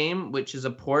final game, which is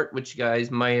a port, which you guys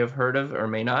might have heard of or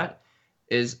may not,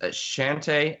 is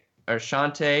Shantae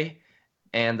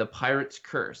and the Pirate's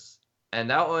Curse. And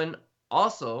that one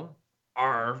also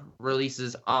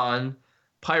releases on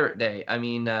Pirate Day.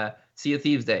 Sea of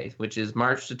Thieves Day, which is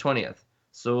March the 20th.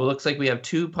 So it looks like we have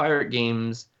 2 pirate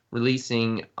games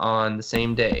releasing on the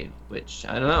same day, which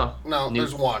I don't know. No,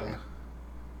 there's one.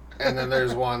 And then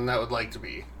there's one that would like to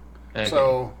be. Okay.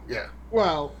 So, yeah.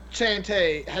 Well,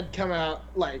 Shantae had come out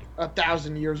like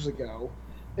 1,000 years ago.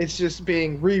 It's just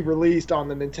being re-released on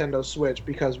the Nintendo Switch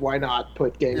because why not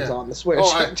put games on the Switch?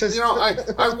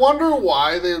 I wonder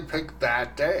why they would pick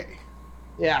that day.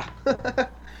 Yeah.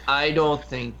 I don't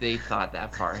think they thought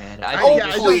that far ahead.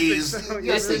 Please. So.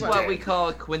 This is what we call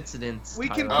a coincidence. We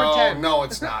can Tyler. pretend. Oh, no,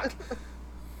 it's not.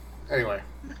 Anyway.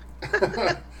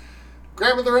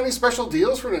 Graham, are there any special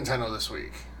deals for Nintendo this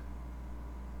week?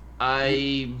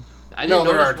 I didn't No,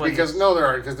 there notice aren't, one. because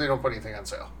they don't put anything on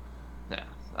sale. Yeah.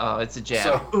 Oh, it's a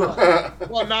jab. So,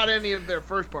 Well, not any of their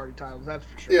first-party titles, that's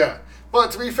for sure. yeah.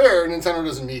 But to be fair, Nintendo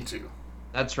doesn't need to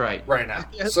That's right. right now.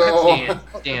 Yes, So,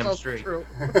 Damn also straight. true.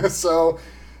 so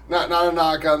not a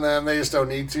knock on them. They just don't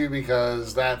need to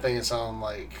because that thing is sounding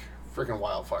like freaking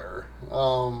wildfire.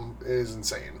 It is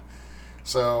insane.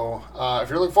 So if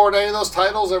you're looking forward to any of those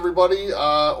titles, everybody,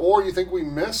 or you think we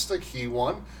missed a key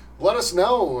one, let us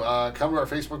know. Come to our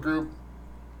Facebook group,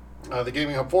 the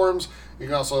Gaming Hub forums. You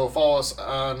can also follow us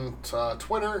on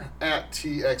Twitter at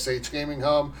TXH Gaming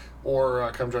Hub,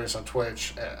 or come join us on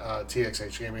Twitch at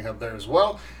TXH Gaming Hub there as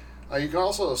well. You can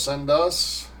also send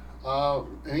us an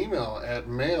email at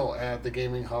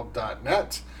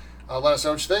mail@thegaminghub.net. Let us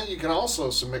know what you think. You can also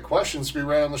submit questions to be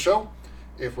read on the show.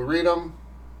 If we read them,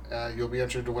 you'll be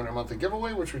entered to win our monthly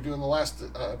giveaway, which we do in the last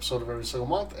episode of every single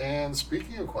month. And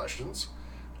speaking of questions,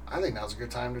 I think now's a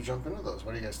good time to jump into those.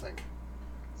 What do you guys think?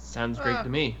 Sounds great to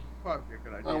me. Probably a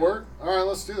good idea. That'll work? All right,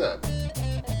 let's do that.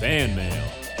 Fan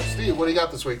mail. Steve, what do you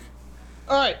got this week?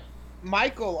 All right,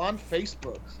 Michael on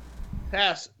Facebook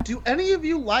asks, do any of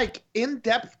you like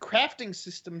in-depth crafting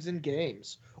systems in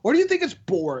games? Or do you think it's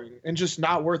boring and just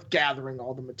not worth gathering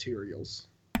all the materials?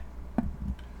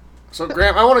 So,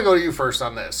 Graham, I want to go to you first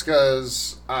on this,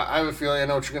 because I have a feeling I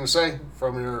know what you're going to say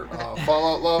from your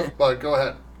Fallout love, but go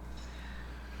ahead.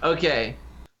 Okay.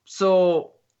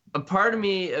 So a part of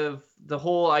me of the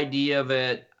whole idea of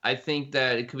it, I think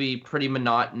that it could be pretty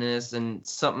monotonous and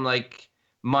something like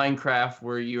Minecraft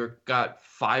where you've got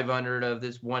 500 of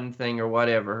this one thing or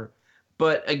whatever.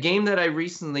 But a game that I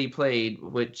recently played,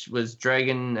 which was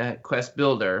Dragon Quest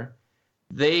Builder,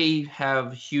 they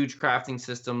have a huge crafting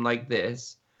system like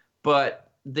this,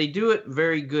 but they do it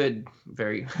very good,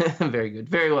 very, very good,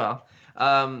 very well.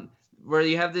 Where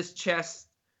you have this chest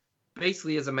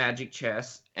basically as a magic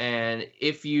chest, and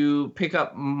if you pick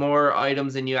up more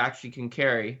items than you actually can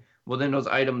carry, well, then those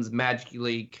items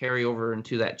magically carry over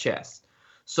into that chest.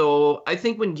 So I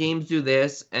think when games do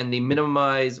this and they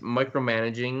minimize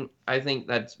micromanaging, I think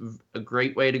that's a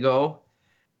great way to go.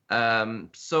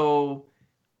 So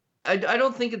I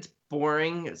don't think it's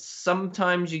boring.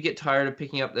 Sometimes you get tired of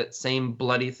picking up that same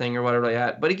bloody thing or whatever like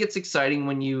that, but it gets exciting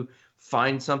when you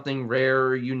find something rare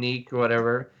or unique or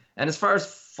whatever. And as far as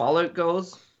Fallout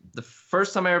goes, the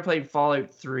first time I ever played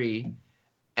Fallout 3,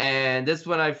 and this is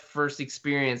when I first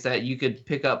experienced that you could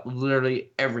pick up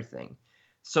literally everything.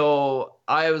 So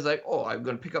I was like, oh, I'm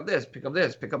going to pick up this, pick up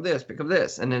this, pick up this, pick up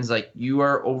this. And then it's like, you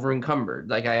are over encumbered.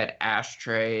 Like I had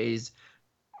ashtrays,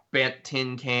 bent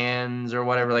tin cans or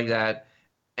whatever like that.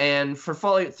 And for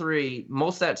Fallout 3,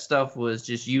 most of that stuff was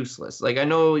just useless. Like I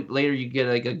know later you get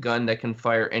like a gun that can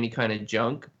fire any kind of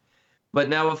junk. But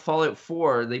now with Fallout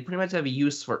 4, they pretty much have a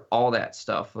use for all that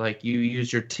stuff. Like you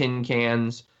use your tin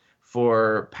cans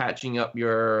for patching up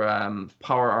your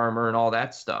power armor and all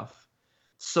that stuff.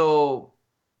 So,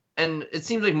 and it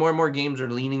seems like more and more games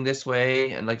are leaning this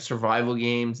way, and like survival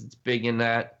games, it's big in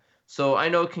that. So I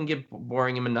know it can get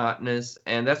boring and monotonous,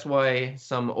 and that's why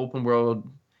some open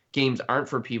world games aren't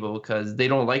for people, because they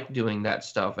don't like doing that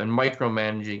stuff and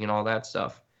micromanaging and all that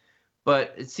stuff.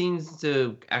 But it seems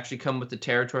to actually come with the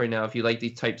territory now if you like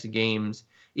these types of games.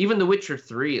 Even The Witcher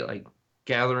 3, like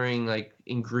gathering like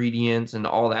ingredients and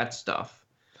all that stuff.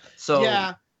 So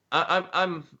yeah,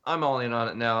 I'm all in on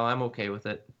it now. I'm okay with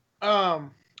it. I'll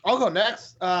go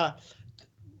next.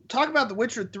 Talk about The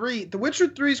Witcher 3. The Witcher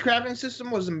 3's crafting system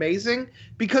was amazing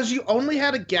because you only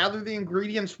had to gather the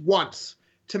ingredients once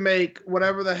to make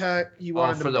whatever the heck you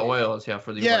wanted to for the make. oils,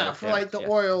 for the oils, for like the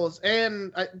oils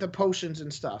and the potions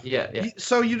and stuff. Yeah.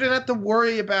 So you didn't have to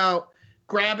worry about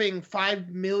grabbing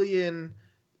 5 million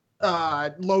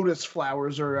lotus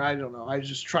flowers, or I don't know. I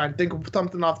just try and think of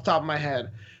something off the top of my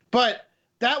head. But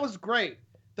that was great.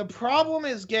 The problem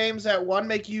is games that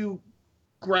make you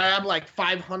grab like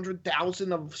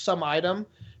 500,000 of some item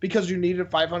because you need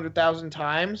it 500,000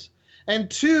 times.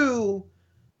 And 2,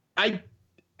 I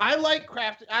like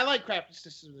crafting. I like crafting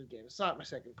systems in games. It's not my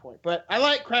second point, but I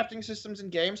like crafting systems in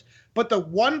games. But the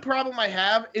one problem I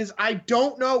have is I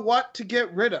don't know what to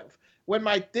get rid of. When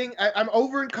I'm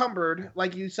over encumbered,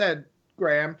 like you said,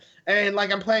 Graham, and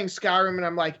like I'm playing Skyrim and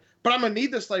I'm like, but I'm gonna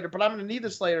need this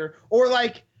later. Or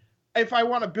like, if I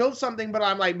want to build something, but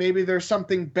I'm like, maybe there's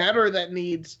something better that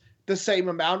needs the same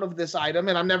amount of this item,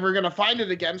 and I'm never gonna find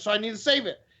it again, so I need to save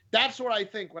it. That's what I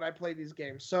think when I play these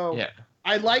games. So yeah.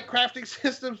 I like crafting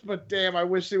systems, but damn, I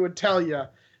wish they would tell you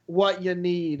what you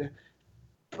need.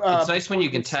 It's nice when you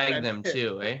can tag them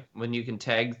too, eh? When you can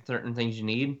tag certain things you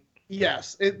need.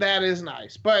 Yes, that is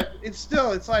nice. But it's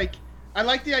like, I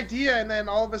like the idea, and then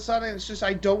all of a sudden it's just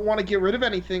I don't want to get rid of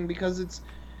anything because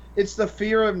it's the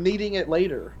fear of needing it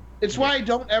later. It's why I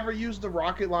don't ever use the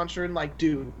rocket launcher in like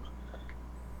Doom.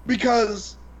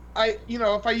 Because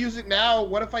if I use it now,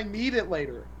 what if I need it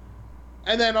later?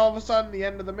 And then all of a sudden the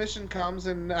end of the mission comes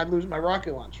and I lose my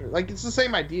rocket launcher. Like, it's the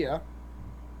same idea.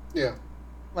 Yeah.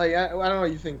 Like, I don't know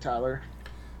what you think, Tyler.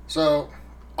 So,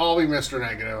 I'll be Mr.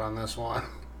 Negative on this one.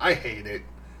 I hate it.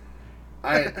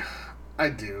 I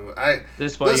do.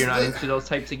 This is why you're not into those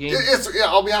types of games?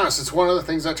 I'll be honest. It's one of the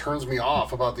things that turns me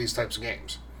off about these types of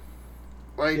games.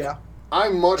 Like, I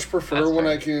much prefer when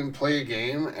I can play a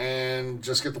game and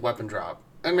just get the weapon drop.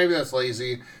 And maybe that's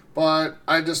lazy, but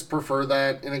I just prefer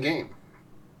that in a game.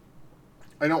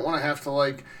 I don't want to have to,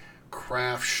 like,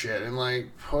 craft shit and, like,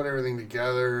 put everything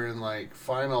together and, like,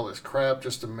 find all this crap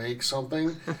just to make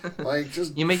something. Like,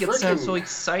 just you make it sound so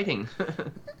exciting.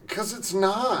 Because it's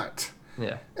not.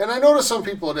 Yeah. And I notice some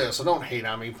people it is, so don't hate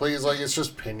on me, please. Like, it's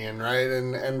just opinion, right?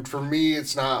 And for me,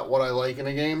 it's not what I like in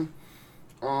a game.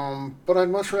 But I'd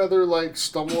much rather, like,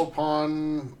 stumble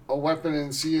upon a weapon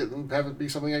and see it and have it be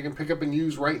something I can pick up and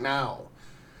use right now.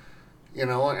 You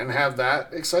know, and have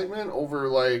that excitement over,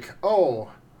 like,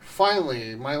 oh,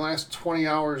 finally, my last 20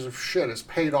 hours of shit has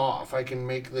paid off. I can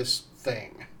make this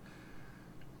thing.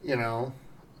 You know?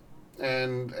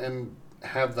 And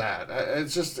have that.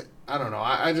 It's just, I don't know.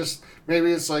 I just,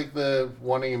 maybe it's like the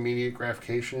wanting immediate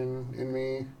gratification in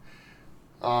me.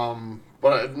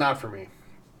 But not for me.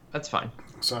 That's fine.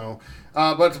 So,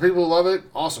 but to people who love it,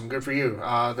 awesome, good for you.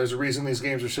 There's a reason these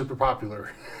games are super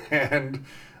popular, and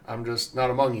I'm just not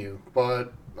among you.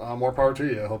 But more power to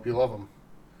you. I hope you love them.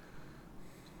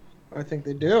 I think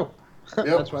they do. Yep.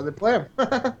 That's why they play them.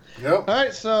 Yep. All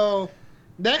right, so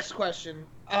next question.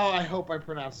 Oh, I hope I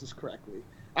pronounced this correctly.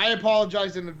 I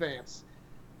apologize in advance.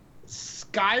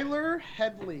 Skylar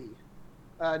Headley,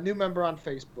 new member on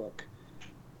Facebook,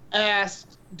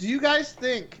 asked, do you guys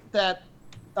think that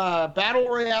Battle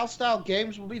Royale style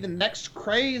games will be the next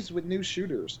craze with new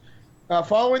shooters?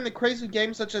 Following the craze of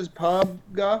games such as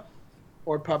PUBG,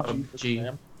 or PUBG for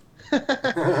Slam,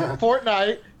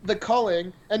 Fortnite, The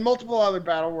Culling, and multiple other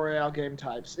Battle Royale game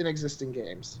types in existing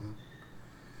games.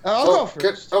 I'll go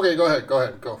first. Okay, go ahead.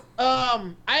 Go.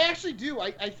 I actually do.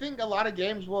 I think a lot of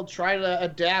games will try to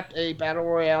adapt a Battle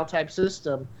Royale type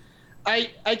system.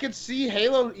 I could see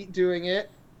Halo doing it,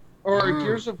 or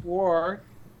Gears of War.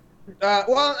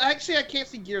 Well, actually, I can't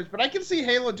see Gears, but I can see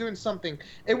Halo doing something.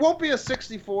 It won't be a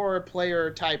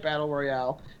 64-player type Battle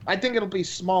Royale. I think it'll be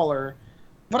smaller,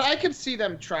 but I could see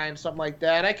them trying something like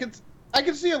that. I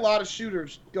could see a lot of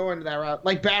shooters going that route,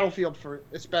 like Battlefield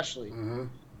especially. Mm-hmm.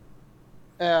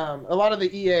 A lot of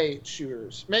the EA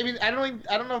shooters. Maybe I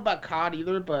don't know about COD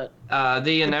either, but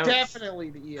they announced definitely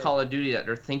the EA. Call of Duty that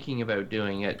they're thinking about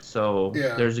doing it. So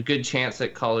there's a good chance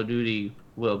that Call of Duty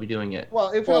will be doing it.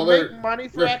 Well, if it'll make money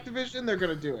for Activision, they're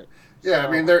going to do it. Yeah, so.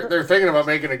 I mean they're thinking about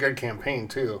making a good campaign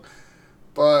too,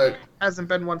 but hasn't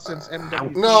been one since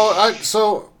MW. No,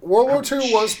 so World War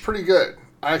II was pretty good.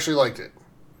 I actually liked it.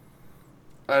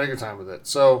 I had a good time with it.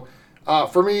 So.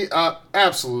 For me,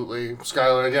 absolutely,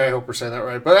 Skylar, again, I hope we're saying that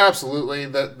right, but absolutely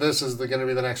that this is going to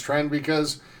be the next trend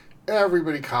because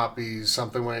everybody copies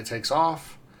something when it takes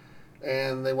off,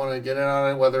 and they want to get in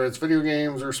on it, whether it's video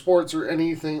games or sports or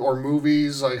anything, or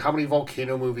movies. Like, how many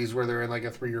Volcano movies were there in, like,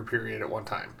 a 3-year period at one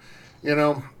time? You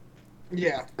know?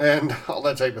 Yeah. and all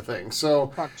that type of thing. So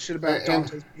Talk shit about and-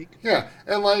 Dante's Peak. yeah,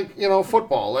 and like,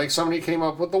 football, like somebody came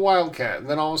up with the Wildcat, and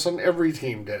then all of a sudden every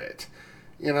team did it.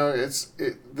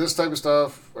 This type of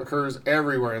stuff occurs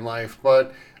everywhere in life,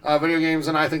 but video games,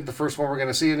 and I think the first one we're going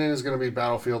to see it in is going to be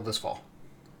Battlefield this fall.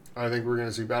 I think we're going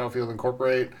to see Battlefield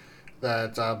incorporate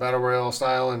that battle royale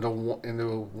style into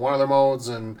one of their modes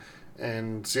and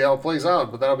see how it plays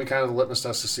out. But that'll be kind of the litmus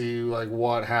test to see like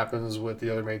what happens with the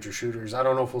other major shooters. I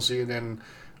don't know if we'll see it in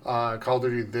Call of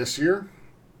Duty this year.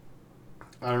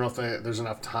 I don't know if there's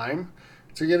enough time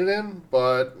to get it in,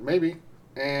 but maybe.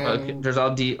 And There's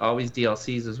always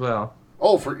DLCs as well.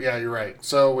 you're right.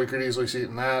 So we could easily see it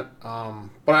in that.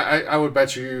 But I would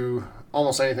bet you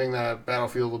almost anything that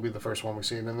Battlefield will be the first one we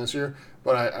see it in this year.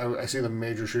 But I see the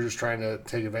major shooters trying to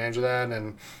take advantage of that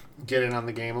and get in on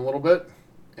the game a little bit.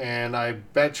 And I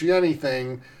bet you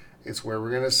anything, it's where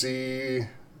we're going to see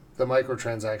the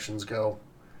microtransactions go,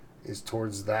 is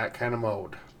towards that kind of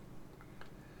mode.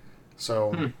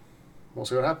 So we'll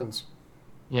see what happens.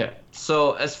 Yeah.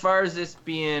 So as far as this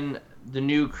being the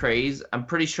new craze, I'm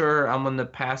pretty sure on one of the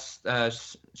past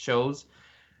shows,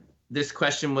 this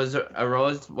question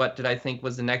arose. What did I think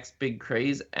was the next big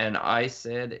craze? And I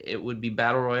said it would be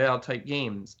battle royale type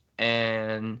games.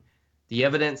 And the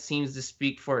evidence seems to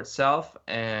speak for itself.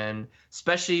 And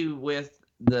especially with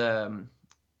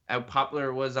how popular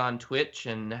it was on Twitch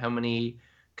and how many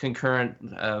concurrent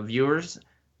viewers,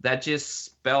 that just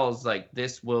spells like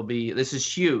this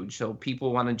is huge. So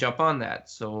people want to jump on that.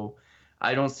 So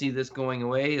I don't see this going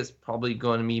away. It's probably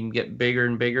going to even get bigger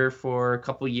and bigger for a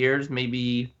couple years.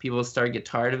 Maybe people start to get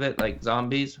tired of it, like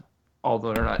zombies,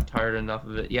 although they're not tired enough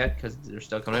of it yet because they're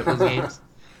still coming out with games.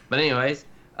 But anyways,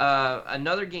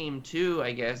 another game too,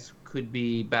 I guess, could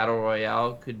be Battle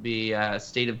Royale, could be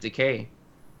State of Decay.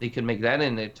 They could make that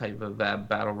in a type of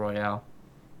Battle Royale.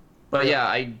 But yeah,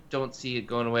 I don't see it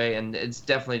going away, and it's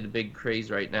definitely the big craze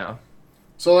right now.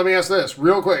 So let me ask this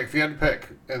real quick. If you had to pick,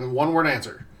 and one word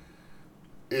answer,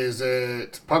 is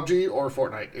it PUBG or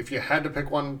Fortnite? If you had to pick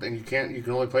one, then you can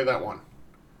only play that one.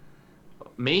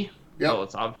 Me? Yeah. Oh,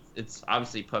 it's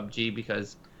obviously PUBG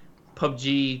because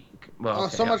PUBG. Well,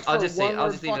 okay, So much for I'll just say one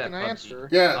word leave it fucking at PUBG. answer.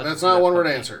 Yeah, I'll that's just not a leave it one at word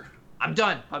PUBG. answer. I'm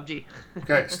done. PUBG.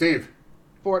 Okay, Steve.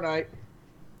 Fortnite.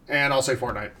 And I'll say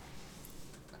Fortnite.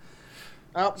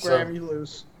 Oh, So- Graham, you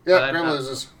lose. Yeah, But Graham I've not-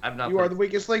 loses. I've not. You are played- the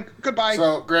weakest link. Goodbye.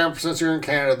 So, Graham, since you're in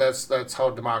Canada, that's how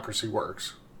democracy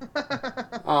works.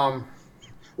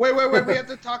 Wait. We have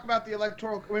to talk about the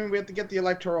electoral. I mean, we have to get the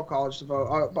electoral college to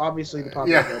vote. Obviously, the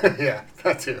popular vote. Yeah,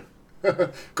 that too.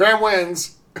 Graham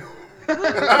wins.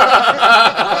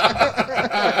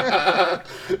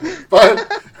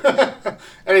 But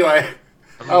anyway,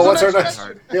 what's our next?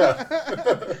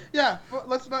 Yeah. Yeah, but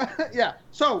let's not. Yeah.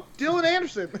 So, Dylan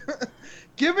Anderson,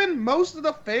 given most of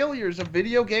the failures of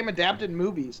video game adapted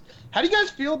movies, how do you guys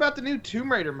feel about the new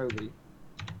Tomb Raider movie?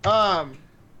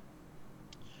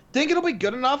 Think it'll be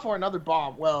good enough or another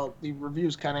bomb? Well, the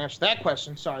reviews kind of answer that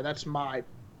question. Sorry, that's my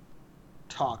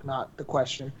talk, not the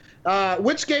question.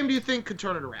 Which game do you think could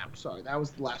turn it around? Sorry, that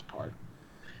was the last part.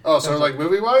 Oh, so like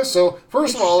movie-wise? So,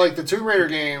 first of all, like the Tomb Raider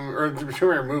game, or the Tomb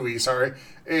Raider movie, sorry,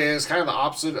 is kind of the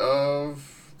opposite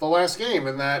of the last game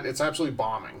in that it's absolutely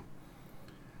bombing.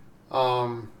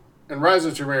 And Rise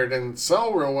of the Tomb Raider didn't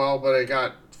sell real well, but it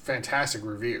got fantastic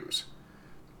reviews.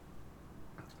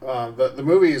 The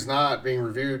movie is not being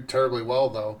reviewed terribly well,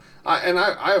 though. I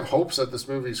have hopes that this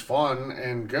movie's fun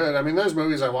and good. I mean, there's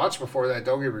movies I watched before that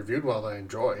don't get reviewed well that I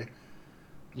enjoy.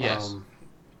 Yes.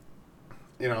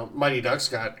 Mighty Ducks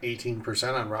got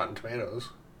 18% on Rotten Tomatoes.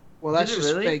 Well, that's Did it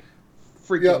just really? fake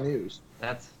freaking Yep. news.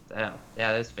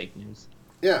 That's fake news.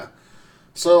 Yeah.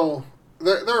 So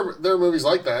there are movies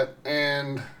like that,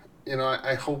 and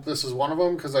I hope this is one of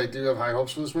them because I do have high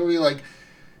hopes for this movie. Like,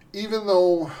 even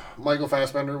though Michael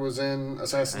Fassbender was in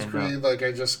Assassin's I know. Creed, like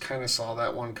I just kind of saw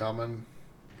that one coming.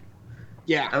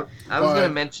 Yeah. I was But- gonna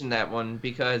mention that one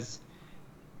because,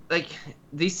 like,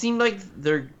 they seem like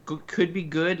could be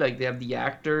good. Like they have the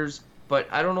actors, but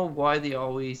I don't know why they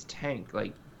always tank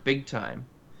like big time.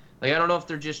 Like I don't know if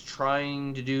they're just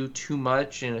trying to do too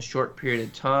much in a short period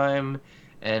of time,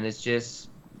 and it's just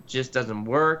doesn't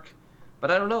work.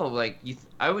 But I don't know. Like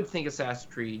I would think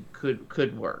Assassin's Creed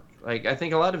could work. Like I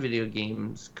think a lot of video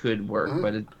games could work, Mhm.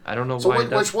 but I don't know So why.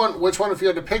 it which one, if you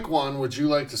had to pick one, would you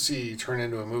like to see turn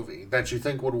into a movie that you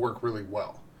think would work really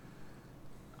well?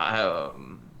 I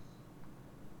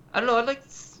don't know. I'd like,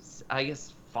 I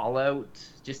guess, Fallout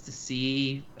just to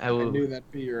see how. I knew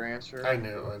that'd be your answer. I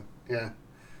knew it. Yeah.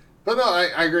 But no,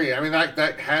 I agree. I mean,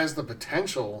 that has the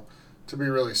potential to be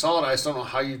really solid. I just don't know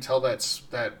how you tell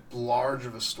that large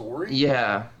of a story.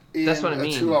 Yeah, in That's what I a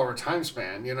mean. 2-hour time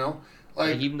span, you know?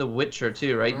 Like even The Witcher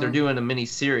too, right? They're doing a mini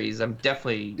series. I'm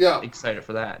definitely excited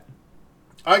for that.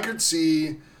 I could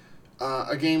see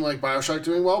a game like BioShock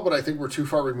doing well, but I think we're too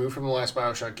far removed from the last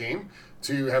BioShock game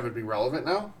to have it be relevant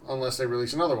now, unless they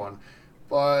release another one.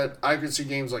 But I could see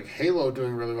games like Halo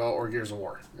doing really well, or Gears of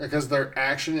War, because they're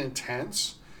action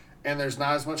intense, and there's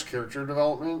not as much character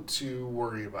development to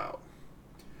worry about.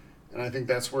 And I think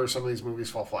that's where some of these movies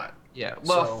fall flat. Yeah,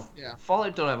 well,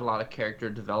 Fallout don't have a lot of character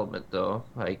development though.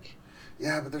 Like,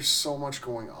 yeah, but there's so much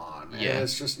going on. And Yeah.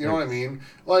 it's just, you know what I mean?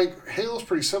 Like, Halo's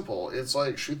pretty simple. It's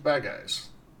like, shoot the bad guys.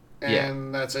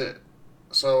 And that's it.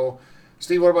 So,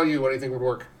 Steve, what about you? What do you think would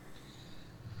work?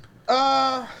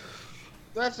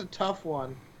 That's a tough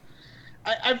one.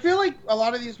 I feel like a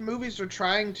lot of these movies are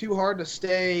trying too hard to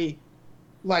stay,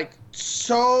 like,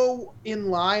 so in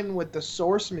line with the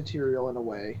source material in a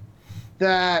way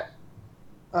that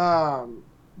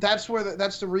that's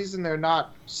the reason they're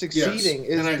not succeeding.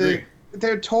 Yes, and I agree.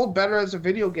 They're told better as a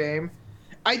video game.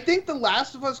 I think The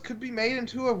Last of Us could be made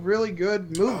into a really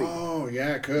good movie. Oh,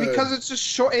 yeah, it could. Because it's just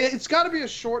short. It's got to be a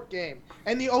short game.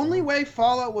 And the only way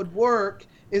Fallout would work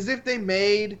is if they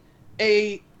made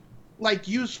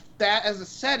use that as a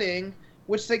setting,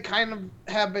 which they kind of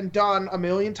have been done a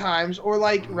million times, or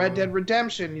like Red Dead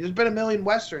Redemption. There's been a million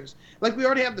Westerns. Like, we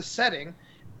already have the setting.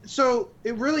 So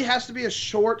it really has to be a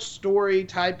short story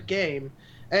type game.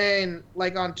 And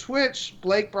like on Twitch,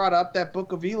 Blake brought up that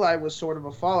Book of Eli was sort of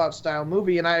a Fallout style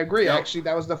movie, and I agree. Yep. Actually,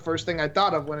 that was the first thing I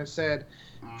thought of when it said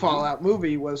Fallout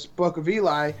movie was Book of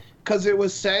Eli, because it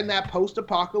was set in that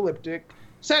post-apocalyptic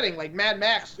setting, like Mad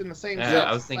Max in the same sense. Yeah,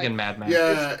 I was thinking Mad Max.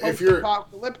 Yeah, It's if you're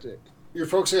post-apocalyptic.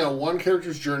 focusing on one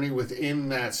character's journey within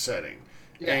that setting.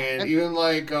 Yeah, And even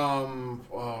like,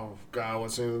 oh God,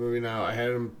 what's the name of the movie now? I had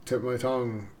him tip my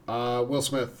tongue. Will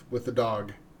Smith with the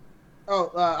dog. Oh,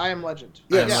 I Am Legend.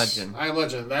 I Am Yes, Legend. I Am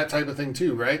Legend. That type of thing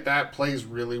too, right? That plays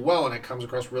really well, and it comes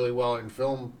across really well in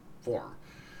film form.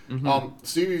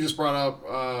 Steve, you just brought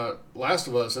up Last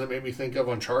of Us, and it made me think of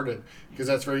Uncharted, because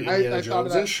that's very Indiana I thought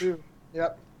of that Jones-ish. too.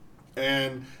 Yep.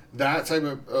 And that type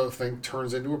of thing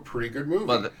turns into a pretty good movie.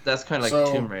 Well, that's kind of like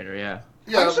So- Tomb Raider, yeah.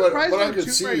 Yeah, I'm surprised but I when could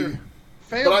Tomb see. Raider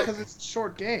failed but I- because it's a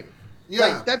short game.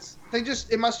 Yeah, Like,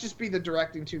 it must just be the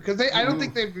directing too, because I don't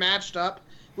think they've matched up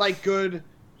like good,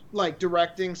 like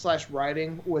directing /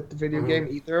 writing with the video game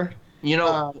either. You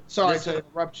know, Sorry this- to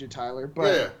interrupt you, Tyler, yeah.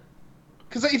 but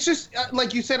because it's just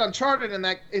like you said, Uncharted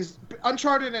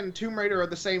and Tomb Raider are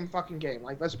the same fucking game.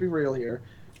 Like, let's be real here.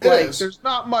 It Like, is. there's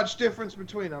not much difference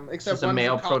between them except It's a one's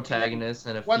male cocky- protagonist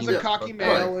and a One's female a cocky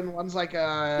protagonist. male and one's like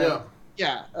a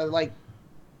like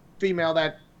female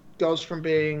that goes from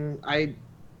being I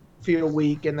feel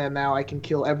weak and then now I can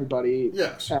kill everybody.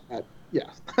 Yes. Yeah.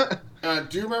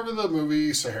 Do you remember the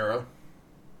movie Sahara?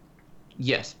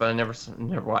 Yes, but I never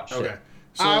watched Okay. it.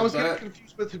 So I was that, getting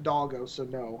confused with Hidalgo, so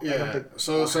no. I don't Yeah. think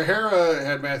So Sahara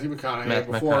had Matthew McConaughey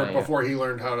Matthew McConaughey, yeah. before he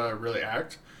learned how to really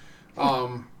act.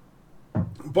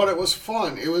 But it was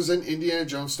fun. It was an Indiana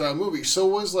Jones style movie. So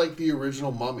was like the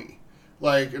original Mummy,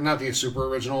 like not the super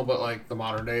original, but like the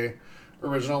modern day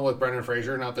original with Brendan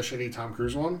Fraser, not the shitty Tom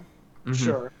Cruise one.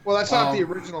 Sure. Well, that's not the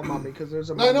original Mummy because there's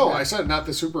a. No, Mummy no, that- I said not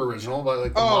the super original, but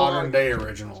like the Oh, modern right. day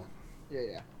original.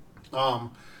 Yeah.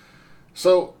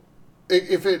 So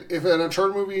if an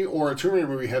Uncharted movie or a Tomb Raider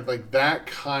movie had like that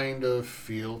kind of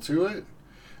feel to it,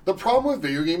 the problem with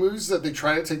video game movies is that they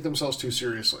try to take themselves too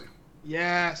seriously,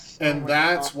 Yes. and Oh my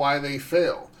that's God. why they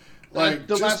fail. Like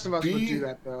The just Last of Us would be- do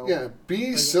that though. Yeah,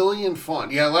 be silly and fun.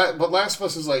 Yeah, but Last of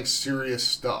Us is like serious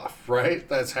stuff, right?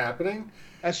 That's happening.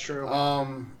 That's true.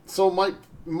 So it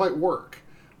might work,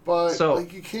 but So-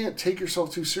 like you can't take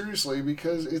yourself too seriously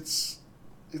because it's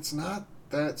not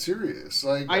that serious.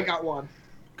 Like I got one.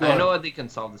 Go I ahead. know how they can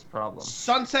solve this problem.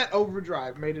 Sunset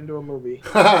Overdrive made into a movie.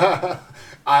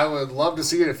 I would love to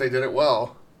see it if they did it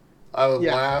well. I would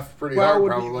Yeah. laugh pretty Well, it hard,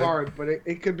 would probably. be hard, but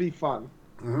it could be fun.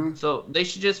 So they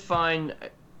should just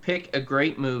pick a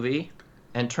great movie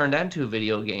and turn that into a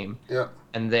video game, Yeah.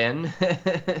 and then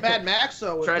Mad Max,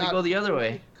 though, was try to not go the other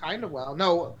way. kind of well.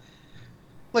 No,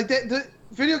 like the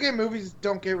video game movies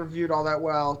don't get reviewed all that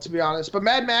well, to be honest. But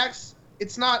Mad Max,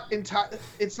 it's not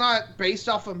it's not based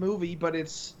off a movie, but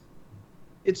it's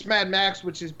Mad Max,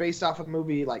 which is based off a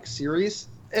movie like series,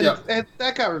 and Yeah.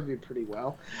 that got reviewed pretty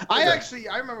well. I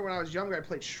remember when I was younger, I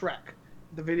played Shrek,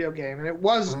 the video game, and it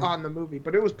was on the movie,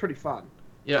 but it was pretty fun.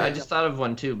 Yeah, I just thought of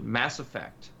one too. Mass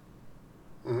Effect.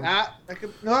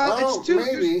 It's too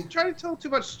maybe. just trying to tell too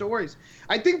much stories.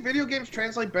 I think video games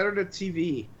translate better to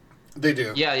TV. They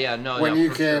do. Yeah, no. When no, you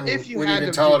for can, If you when you had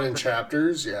can to tell do it in it.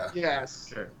 chapters, yeah. Yes.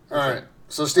 Sure. All right.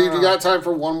 So, Steve, you got time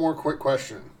for one more quick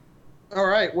question? All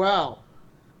right, well,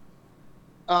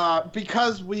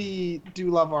 because we do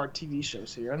love our TV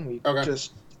shows here, and we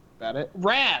just about it.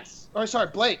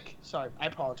 Blake. Sorry, I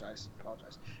apologize.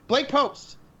 Blake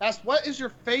Post asked, "What is your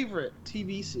favorite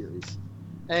TV series?"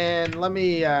 And let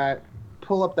me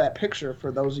pull up that picture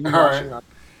for those of you watching on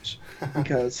Twitch,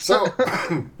 because so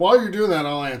while you're doing that,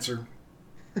 I'll answer.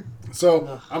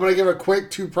 So I'm going to give a quick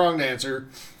two-pronged answer.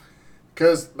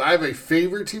 Because I have a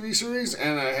favorite TV series,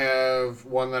 and I have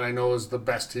one that I know is the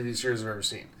best TV series I've ever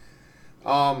seen.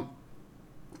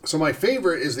 So my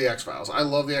favorite is The X-Files. I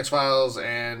love The X-Files,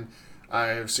 and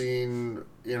I've seen,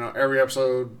 every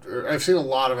episode. I've seen a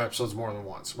lot of episodes more than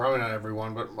once. Probably not every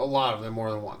one, but a lot of them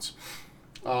more than once.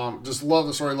 Just love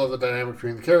the story, love the dynamic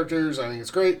between the characters. I think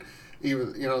it's great.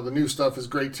 Even, the new stuff is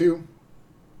great, too.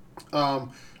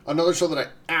 Another show that I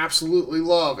absolutely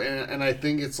love, and I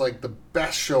think it's like the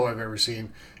best show I've ever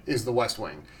seen, is The West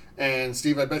Wing. And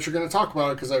Steve, I bet you're going to talk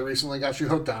about it because I recently got you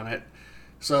hooked on it.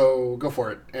 So go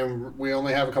for it. And we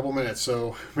only have a couple minutes,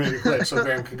 so maybe quick so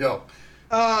Graham can go.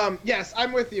 Yes,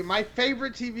 I'm with you. My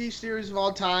favorite TV series of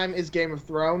all time is Game of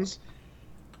Thrones.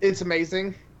 It's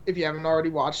amazing. If you haven't already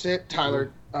watched it,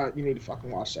 Tyler, you need to fucking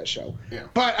watch that show. Yeah.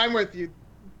 But I'm with you.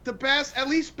 The best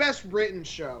written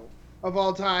show of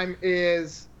all time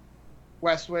is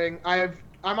West Wing. I'm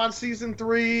on season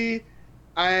 3.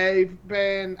 I'm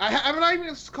not even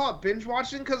going to call it binge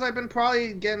watching because I've been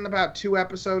probably getting about 2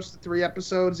 episodes to 3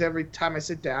 episodes every time I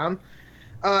sit down.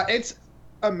 It's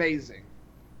amazing.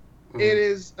 Mm-hmm. It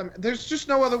is. There's just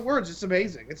no other words. It's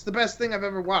amazing. It's the best thing I've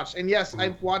ever watched. And yes,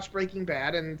 I've watched Breaking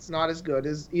Bad, and it's not as good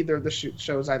as either of the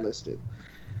shows I listed.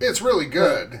 It's really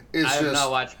good. I have not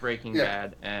watched Breaking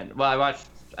Bad, and I watched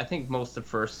I think most of the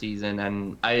first season,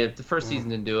 and the first season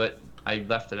didn't do it. I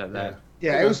left it at that.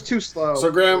 Yeah, it was too slow.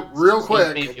 So Graham, real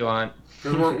quick, if you want,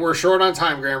 because we're short on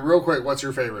time. Graham, real quick, what's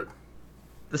your favorite?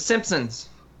 The Simpsons.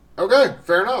 Okay,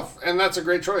 fair enough, and that's a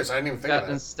great choice. I didn't even think of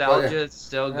that. Nostalgia, it's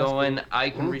still going. Cool. I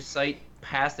can recite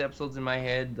past episodes in my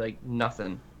head like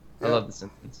nothing. I love The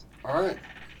Simpsons. All right,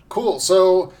 cool.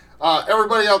 So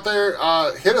everybody out there,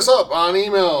 hit us up on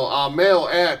email,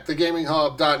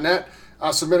 mail@thegaminghub.net.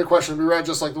 Submit a question to be read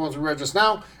just like the ones we read just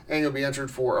now, and you'll be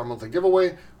entered for a monthly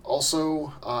giveaway.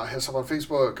 Also, hit us up on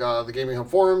Facebook, the Gaming Hub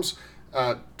forums,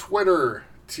 Twitter,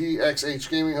 TXH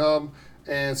Gaming Hub,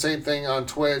 and same thing on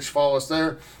Twitch. Follow us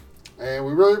there. And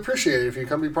we really appreciate it if you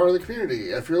come be part of the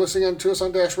community. If you're listening to us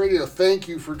on Dash Radio, thank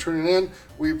you for tuning in.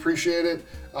 We appreciate it.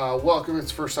 Welcome. It's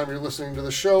the first time you're listening to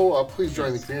the show. Please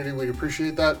join the community. We'd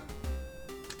appreciate that.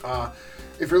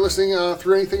 If you're listening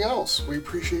through anything else, we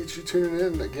appreciate you tuning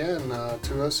in again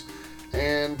to us.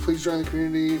 And please join the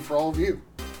community for all of you.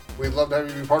 We'd love to have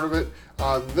you be part of it.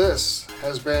 This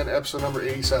has been episode number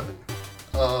 87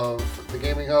 of The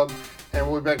Gaming Hub. And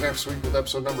we'll be back next week with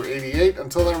episode number 88.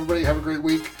 Until then, everybody, have a great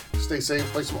week. Stay safe.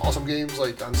 Play some awesome games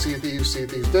like on Sea of Thieves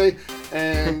Day.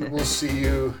 And we'll see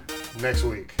you next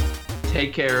week.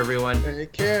 Take care, everyone.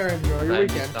 Take care. Enjoy your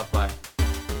weekend. Stop by.